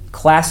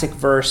 Classic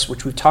verse,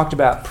 which we've talked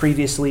about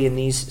previously in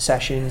these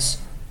sessions.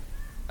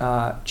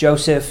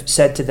 Joseph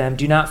said to them,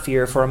 "Do not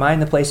fear, for am I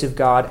in the place of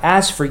God?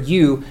 As for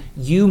you,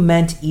 you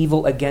meant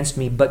evil against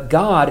me, but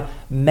God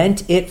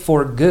meant it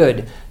for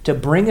good, to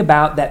bring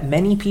about that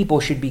many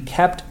people should be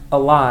kept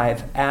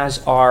alive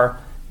as are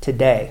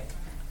today."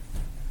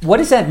 What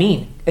does that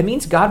mean? It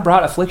means God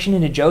brought affliction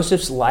into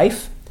Joseph's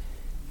life,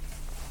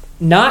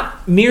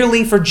 not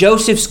merely for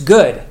Joseph's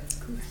good,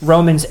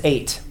 Romans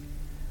 8,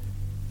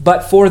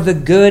 but for the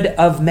good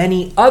of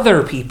many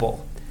other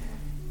people.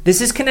 This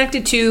is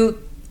connected to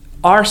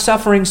our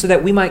suffering so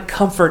that we might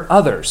comfort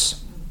others.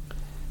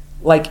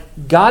 Like,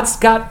 God's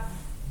got,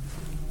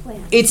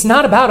 it's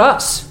not about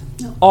us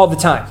all the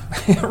time,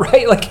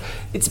 right? Like,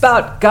 it's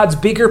about God's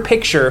bigger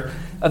picture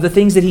of the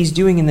things that he's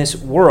doing in this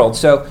world.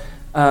 So,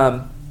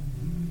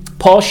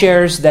 Paul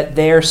shares that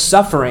their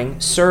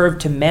suffering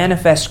served to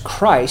manifest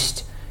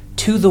Christ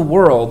to the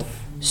world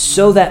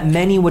so that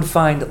many would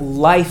find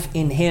life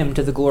in him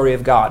to the glory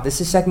of God. This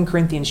is 2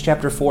 Corinthians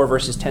chapter 4,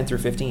 verses 10 through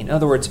 15. In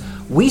other words,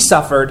 we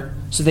suffered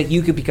so that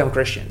you could become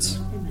Christians.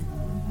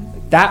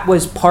 That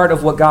was part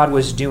of what God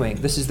was doing.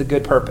 This is the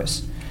good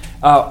purpose.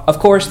 Of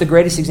course, the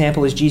greatest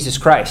example is Jesus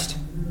Christ,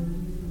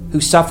 who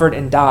suffered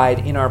and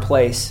died in our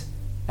place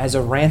as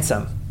a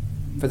ransom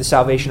for the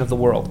salvation of the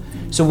world.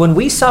 So when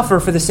we suffer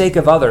for the sake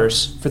of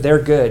others, for their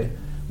good,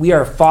 we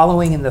are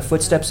following in the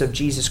footsteps of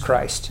Jesus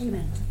Christ,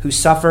 who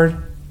suffered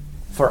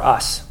for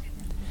us.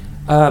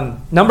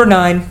 Number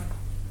 9,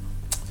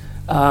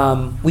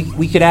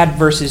 we could add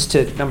verses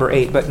to number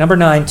 8, but number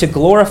 9, to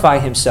glorify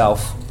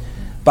himself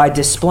by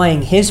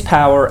displaying his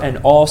power and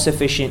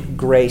all-sufficient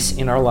grace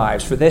in our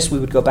lives. For this, we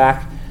would go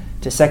back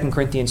to 2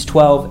 Corinthians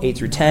 12, 8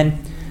 through 10.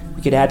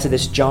 We could add to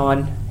this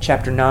John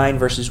chapter 9,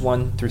 verses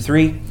 1 through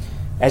 3.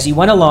 As he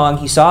went along,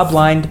 he saw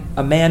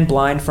a man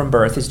blind from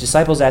birth. His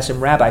disciples asked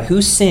him, "Rabbi,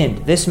 who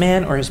sinned, this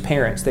man or his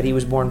parents, that he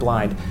was born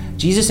blind?"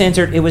 Jesus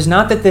answered, "It was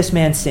not that this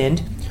man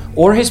sinned,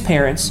 or his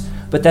parents,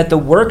 but that the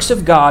works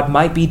of God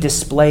might be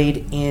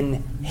displayed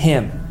in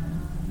him."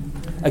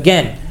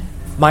 Again,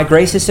 my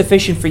grace is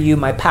sufficient for you.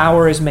 My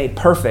power is made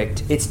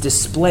perfect. It's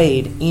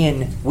displayed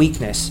in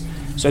weakness.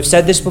 So I've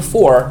said this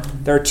before.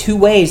 There are 2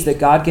 ways that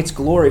God gets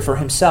glory for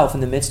himself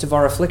in the midst of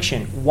our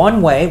affliction.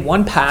 One way,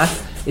 one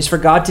path, is for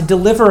God to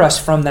deliver us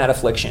from that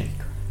affliction,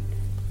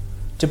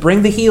 to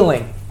bring the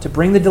healing, to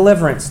bring the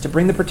deliverance, to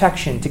bring the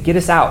protection, to get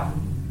us out.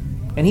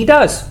 And he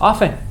does,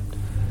 often.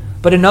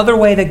 But another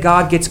way that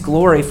God gets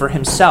glory for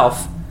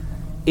himself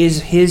is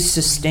his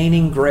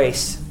sustaining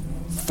grace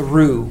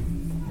through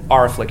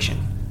our affliction.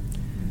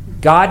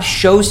 God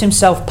shows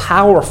himself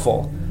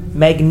powerful,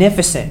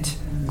 magnificent,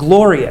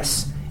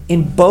 glorious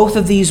in both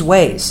of these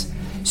ways.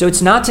 So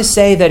it's not to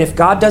say that if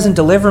God doesn't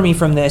deliver me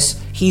from this,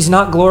 he's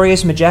not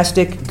glorious,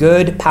 majestic,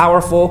 good,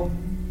 powerful.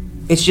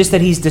 It's just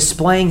that he's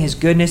displaying his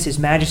goodness, his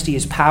majesty,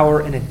 his power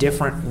in a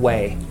different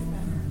way.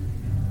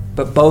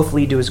 But both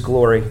lead to his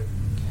glory.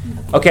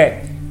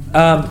 Okay.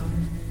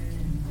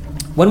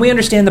 When we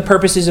understand the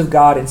purposes of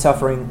God in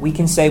suffering, we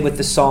can say with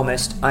the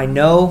psalmist, "I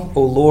know,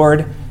 O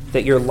Lord,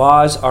 that your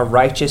laws are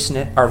righteous,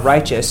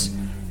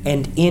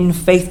 and in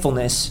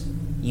faithfulness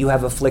you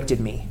have afflicted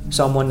me."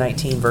 Psalm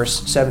 119,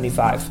 verse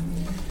 75.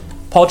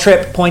 Paul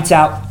Tripp points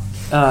out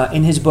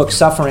in his book,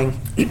 Suffering,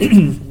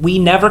 we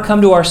never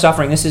come to our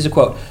suffering, this is a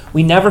quote,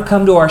 we never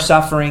come to our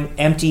suffering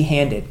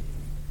empty-handed.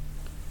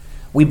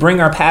 We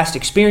bring our past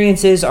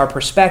experiences, our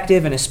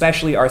perspective, and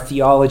especially our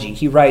theology.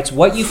 He writes,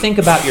 "What you think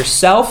about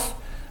yourself,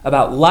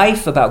 about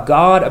life, about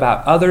God,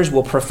 about others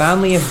will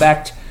profoundly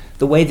affect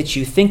the way that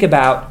you think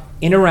about,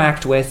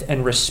 interact with,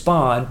 and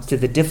respond to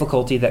the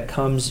difficulty that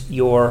comes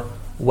your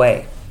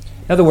way."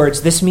 In other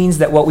words, this means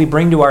that what we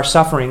bring to our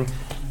suffering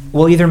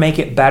will either make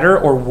it better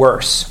or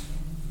worse.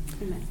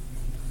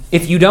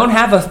 If you don't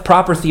have a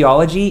proper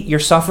theology, your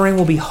suffering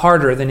will be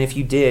harder than if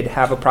you did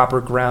have a proper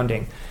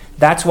grounding.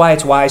 That's why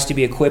it's wise to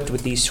be equipped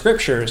with these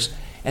scriptures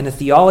and a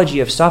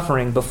theology of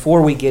suffering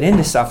before we get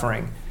into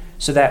suffering,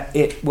 so that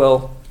it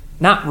will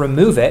not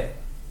remove it,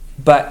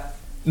 but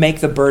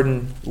make the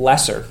burden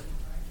lesser.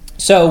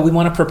 So we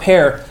want to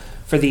prepare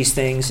for these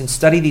things and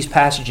study these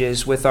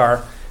passages with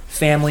our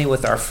family,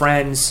 with our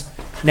friends.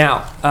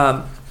 Now,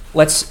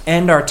 let's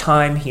end our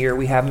time here.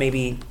 We have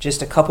maybe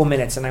just a couple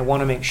minutes, and I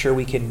want to make sure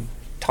we can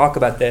talk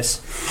about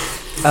this.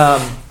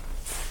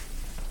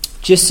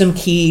 Just some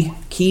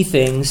key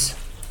things.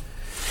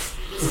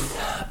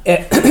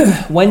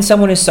 When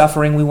someone is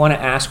suffering, we want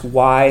to ask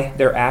why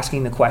they're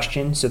asking the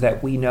question so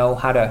that we know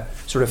how to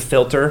sort of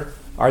filter.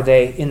 Are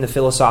they in the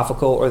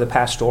philosophical or the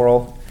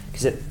pastoral?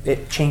 Because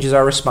it changes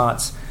our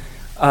response.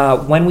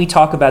 When we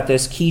talk about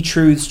this, key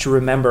truths to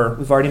remember,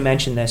 we've already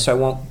mentioned this, so I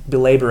won't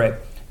belabor it.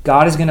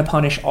 God is going to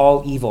punish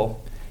all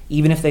evil,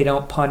 even if they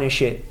don't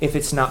punish it, if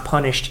it's not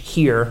punished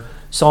here.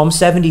 Psalm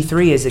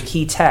 73 is a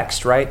key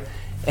text, right?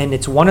 And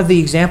it's one of the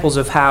examples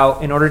of how,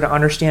 in order to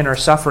understand our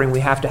suffering,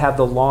 we have to have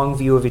the long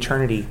view of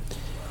eternity.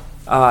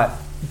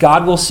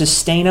 God will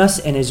sustain us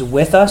and is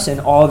with us, and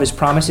all of his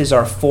promises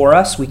are for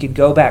us. We could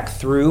go back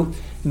through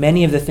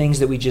many of the things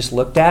that we just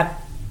looked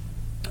at,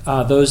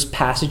 those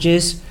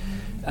passages.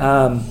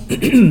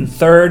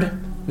 Third,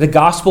 the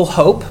gospel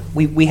hope.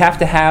 We have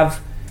to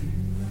have,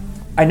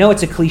 I know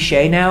it's a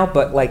cliche now,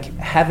 but like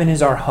heaven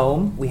is our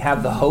home. We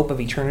have the hope of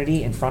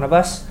eternity in front of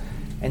us.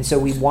 And so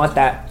we want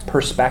that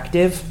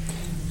perspective.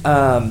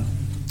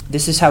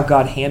 This is how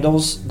God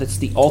handles, that's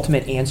the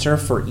ultimate answer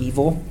for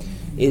evil,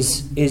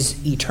 is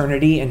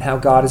eternity and how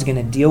God is going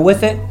to deal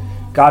with it.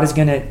 God is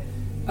going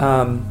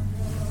to,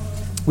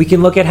 we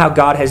can look at how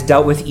God has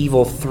dealt with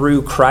evil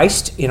through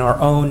Christ in our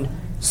own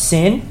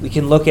sin. We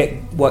can look at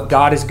what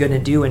God is going to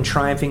do in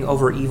triumphing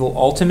over evil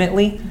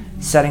ultimately,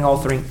 setting all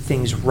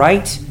things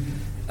right.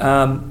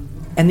 And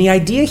the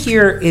idea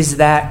here is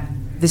that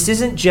this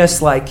isn't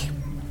just like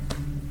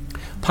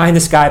pie in the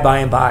sky by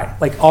and by.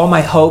 Like all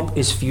my hope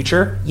is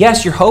future.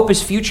 Yes, your hope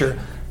is future,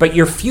 but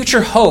your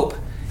future hope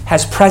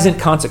has present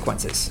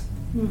consequences.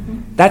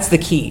 Mm-hmm. That's the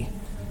key.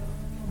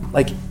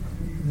 Like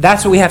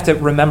that's what we have to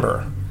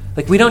remember.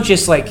 Like we don't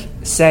just like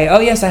say, oh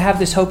yes, I have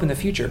this hope in the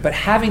future, but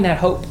having that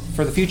hope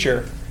for the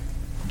future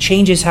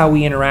changes how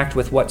we interact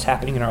with what's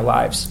happening in our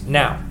lives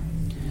now.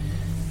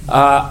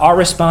 Our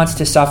response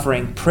to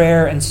suffering,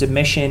 prayer and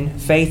submission,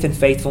 faith and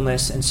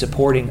faithfulness, and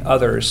supporting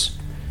others.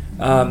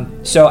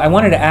 So I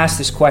wanted to ask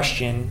this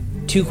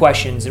question, 2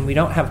 questions, and we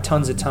don't have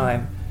tons of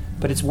time,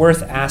 but it's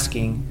worth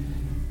asking.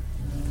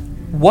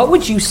 What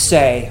would you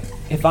say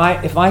if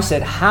I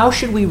said, how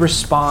should we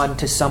respond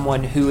to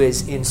someone who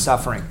is in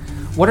suffering?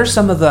 What are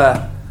some of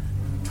the,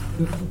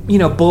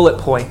 bullet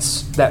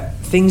points,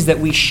 things that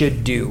we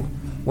should do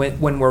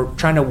when we're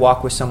trying to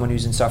walk with someone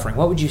who's in suffering?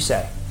 What would you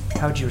say?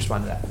 How would you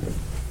respond to that?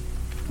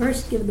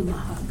 First, give them a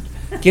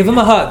hug. Give them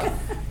a hug.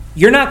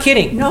 You're not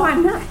kidding. No,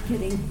 I'm not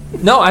kidding.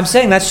 No, I'm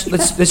saying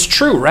that's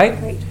true, right?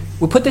 Right.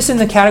 We put this in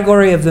the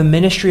category of the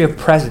ministry of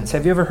presence.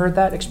 Have you ever heard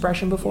that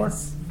expression before?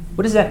 Yes.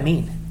 What does that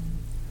mean?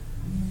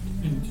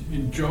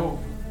 In Job,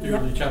 the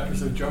early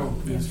chapters of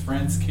Job, his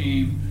friends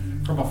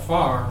came from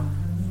afar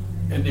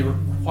and they were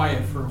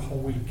quiet for a whole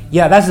week.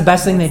 Yeah, that's the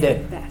best thing they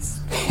did.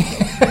 Best.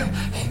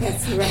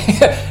 That's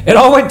right. It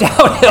all went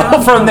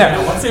downhill from there.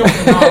 Yeah, once they opened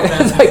their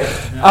mouth, that's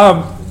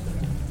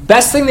it.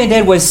 Best thing they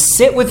did was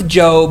sit with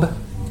Job,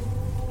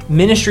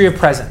 ministry of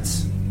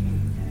presence.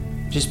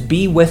 Just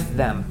be with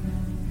them.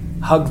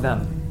 Hug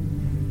them.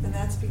 And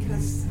that's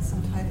because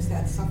sometimes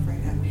that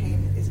suffering, that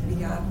pain is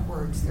beyond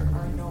words. There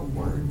are no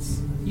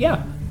words.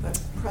 Yeah. But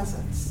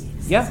presence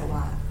says Yeah. a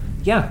lot.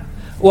 Yeah.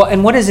 Well,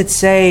 and what does it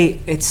say?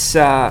 It's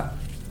 1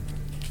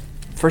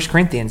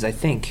 Corinthians, I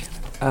think.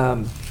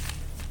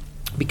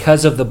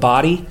 Because of the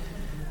body,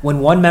 when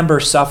one member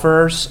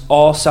suffers,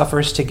 all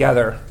suffers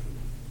together.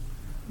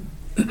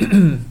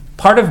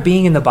 Part of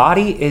being in the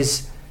body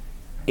is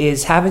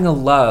having a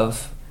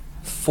love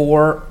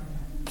for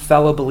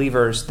fellow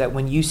believers, that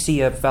when you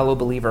see a fellow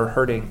believer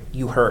hurting,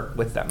 you hurt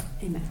with them.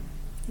 Amen.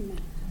 Amen.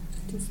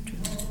 It's true.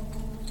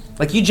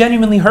 Like you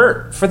genuinely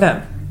hurt for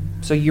them,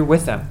 so you're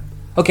with them.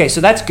 Okay,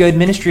 so that's good.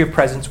 Ministry of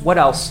presence. What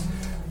else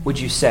would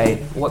you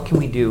say? What can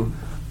we do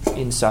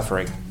in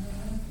suffering?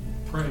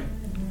 Pray.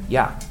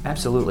 Yeah,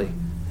 absolutely.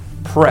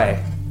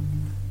 Pray.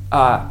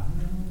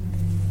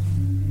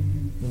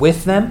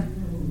 With them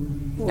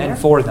and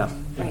for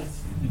them. Right.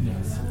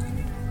 Yes.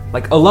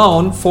 Like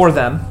alone for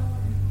them,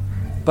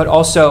 but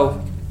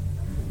also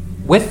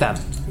with them.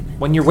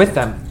 When you're with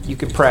them, you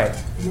can pray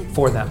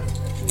for them,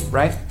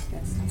 right?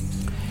 Yes.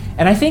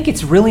 And I think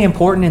it's really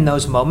important in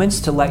those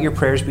moments to let your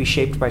prayers be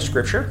shaped by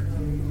Scripture.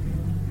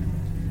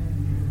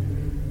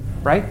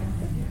 Right?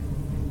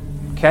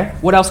 Okay,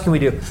 what else can we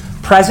do?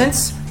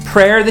 Presence,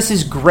 prayer, this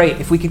is great.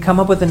 If we could come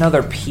up with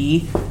another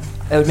P,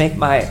 that would make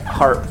my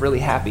heart really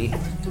happy. How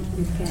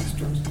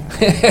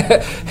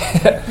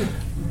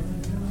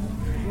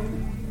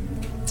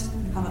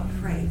about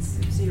praise?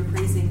 So you're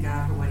praising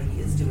God for what he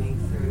is doing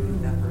through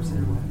that person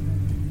or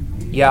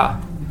what?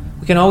 Yeah.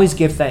 We can always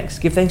give thanks.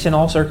 Give thanks in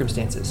all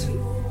circumstances,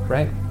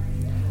 right?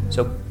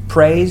 So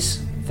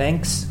praise,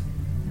 thanks.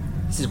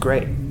 This is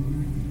great.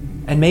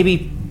 And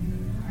maybe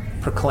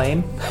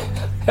proclaim,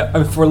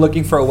 if we're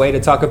looking for a way to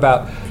talk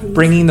about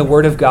bringing the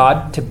Word of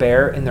God to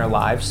bear in their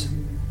lives.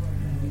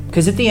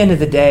 Because at the end of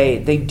the day,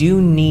 they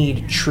do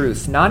need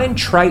truth, not in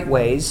trite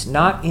ways,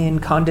 not in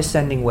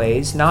condescending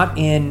ways, not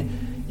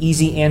in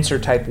easy answer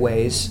type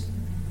ways,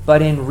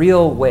 but in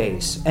real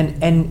ways.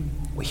 And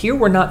here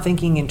we're not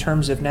thinking in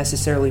terms of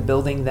necessarily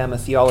building them a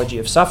theology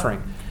of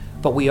suffering,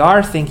 but we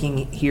are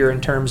thinking here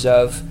in terms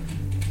of,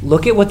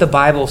 look at what the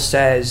Bible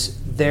says.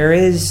 There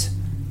is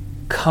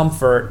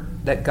comfort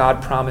that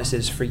God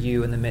promises for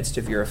you in the midst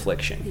of your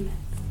affliction.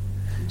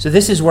 So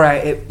this is where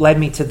it led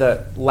me to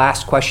the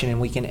last question,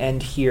 and we can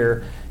end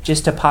here,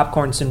 just to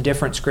popcorn some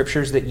different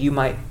scriptures that you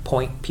might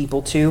point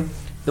people to.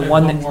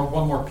 One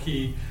more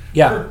P.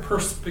 Yeah.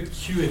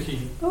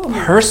 Perspicuity. Oh,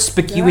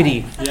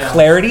 Perspicuity. Yeah.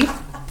 Clarity.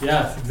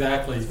 Yes,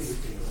 exactly.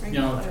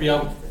 To be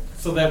able,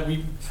 so that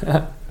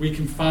we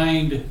can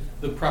find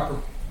the proper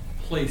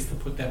place to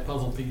put that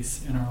puzzle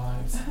piece in our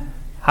lives.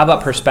 How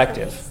about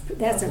perspective?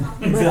 That's a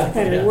much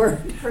Exactly, better yeah.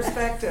 word.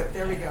 Perspective,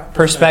 there we go.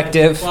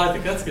 Perspective. Well, I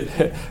think that's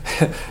good.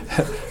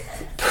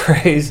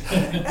 Praise.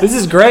 This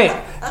is great.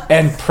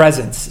 And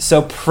presence.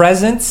 So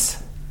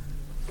presence,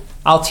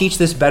 I'll teach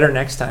this better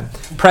next time.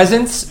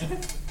 Presence,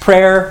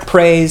 prayer,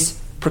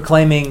 praise,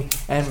 proclaiming,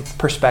 and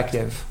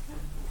perspective.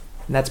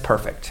 And that's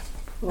perfect.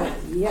 Well,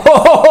 yeah.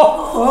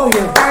 Oh,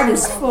 your heart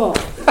is full.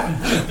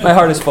 My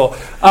heart is full.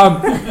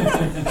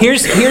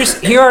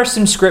 Here are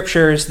some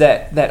scriptures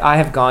that I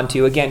have gone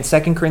to. Again,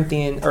 2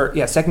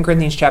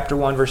 Corinthians chapter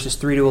 1, verses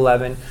 3 to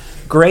 11.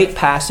 Great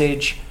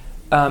passage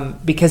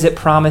because it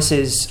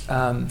promises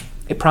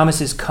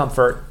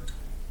comfort,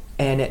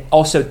 and it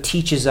also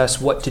teaches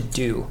us what to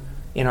do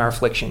in our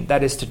affliction.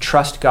 That is to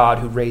trust God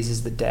who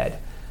raises the dead.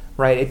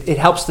 Right? It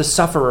helps the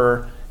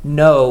sufferer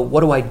know,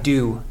 what do I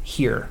do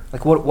here?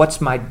 Like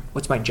what's my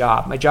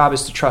job? My job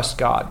is to trust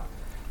God.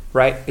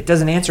 Right? It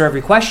doesn't answer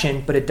every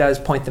question, but it does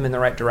point them in the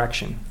right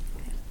direction.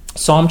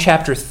 Psalm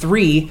chapter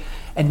 3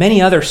 and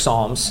many other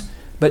psalms,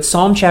 but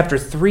Psalm chapter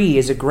 3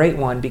 is a great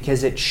one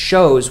because it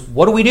shows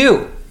what do we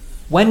do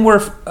when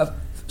we're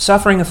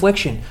suffering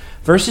affliction.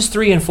 Verses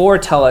 3 and 4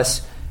 tell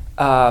us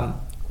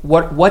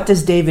what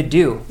does David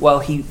do? Well,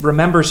 he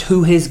remembers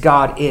who his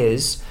God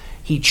is.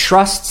 He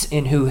trusts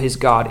in who his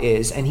God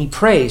is, and he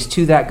prays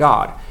to that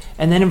God.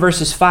 And then in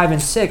verses 5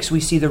 and 6, we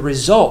see the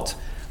result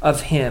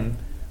of him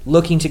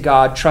looking to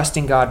God,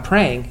 trusting God,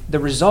 praying. The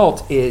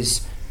result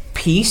is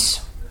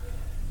peace,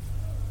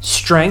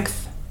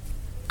 strength,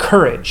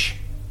 courage,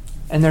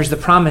 and there's the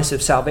promise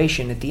of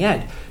salvation at the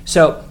end.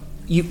 So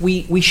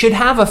we should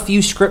have a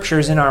few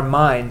scriptures in our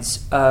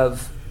minds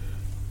of,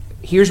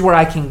 here's where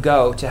I can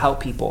go to help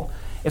people.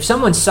 If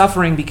someone's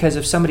suffering because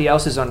of somebody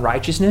else's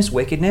unrighteousness,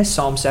 wickedness,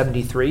 Psalm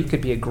 73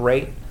 could be a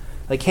great,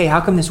 like, hey, how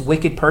come this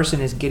wicked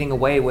person is getting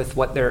away with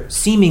what they're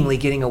seemingly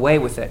getting away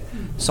with it?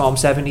 Psalm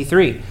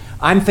 73.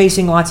 I'm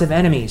facing lots of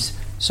enemies.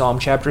 Psalm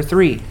chapter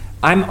 3.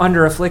 I'm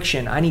under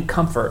affliction. I need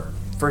comfort.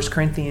 2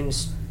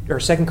 Corinthians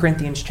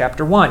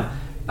chapter 1.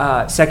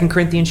 2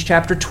 Corinthians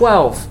chapter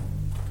 12.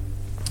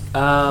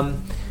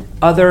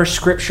 Other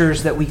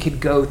scriptures that we could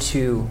go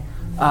to.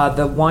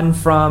 The one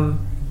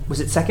from,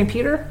 was it 2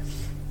 Peter?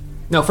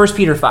 No, 1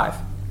 Peter 5.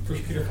 1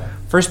 Peter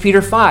 5. 1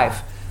 Peter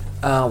 5.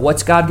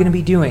 What's God going to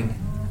be doing?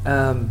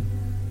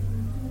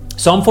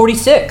 Psalm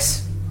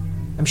 46.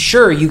 I'm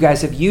sure you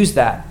guys have used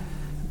that.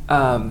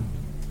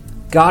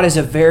 God is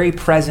a very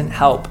present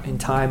help in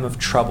time of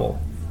trouble,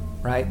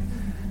 right?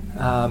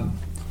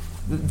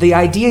 The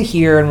idea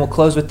here, and we'll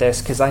close with this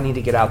because I need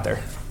to get out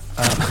there.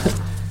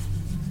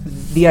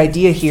 The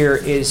idea here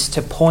is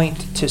to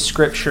point to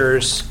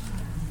scriptures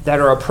that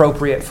are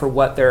appropriate for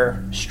what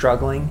they're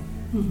struggling,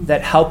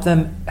 that help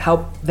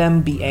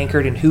them be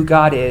anchored in who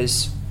God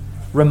is,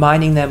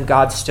 reminding them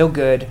God's still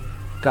good,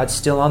 God's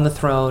still on the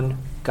throne,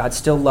 God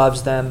still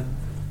loves them,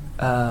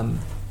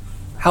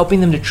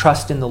 helping them to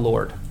trust in the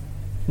Lord,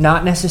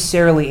 not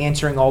necessarily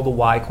answering all the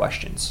why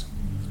questions.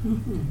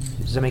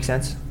 Does that make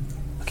sense?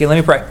 Okay, let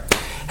me pray.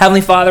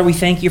 Heavenly Father, we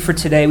thank you for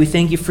today. We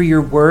thank you for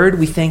your word.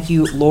 We thank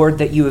you, Lord,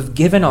 that you have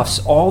given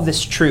us all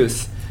this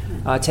truth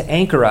to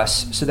anchor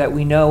us so that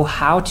we know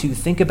how to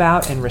think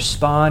about and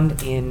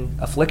respond in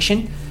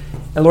affliction.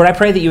 And Lord, I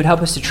pray that you would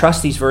help us to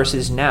trust these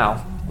verses now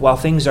while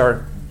things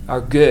are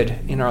good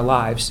in our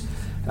lives,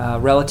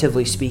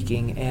 relatively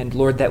speaking. And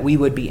Lord, that we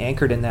would be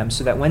anchored in them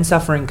so that when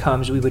suffering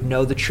comes, we would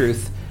know the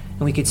truth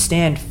and we could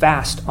stand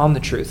fast on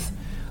the truth.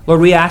 Lord,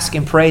 we ask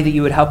and pray that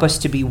you would help us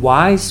to be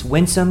wise,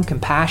 winsome,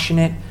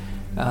 compassionate,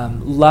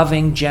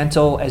 loving,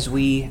 gentle as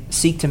we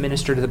seek to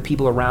minister to the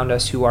people around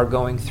us who are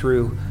going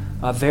through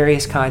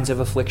various kinds of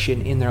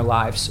affliction in their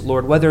lives.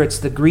 Lord, whether it's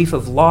the grief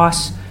of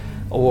loss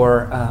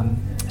or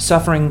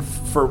suffering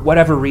for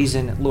whatever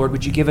reason, Lord,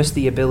 would you give us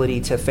the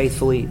ability to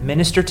faithfully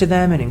minister to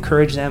them and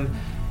encourage them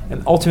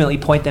and ultimately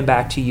point them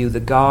back to you, the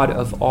God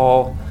of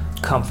all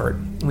comfort.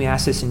 We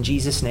ask this in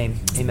Jesus' name.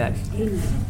 Amen. Amen.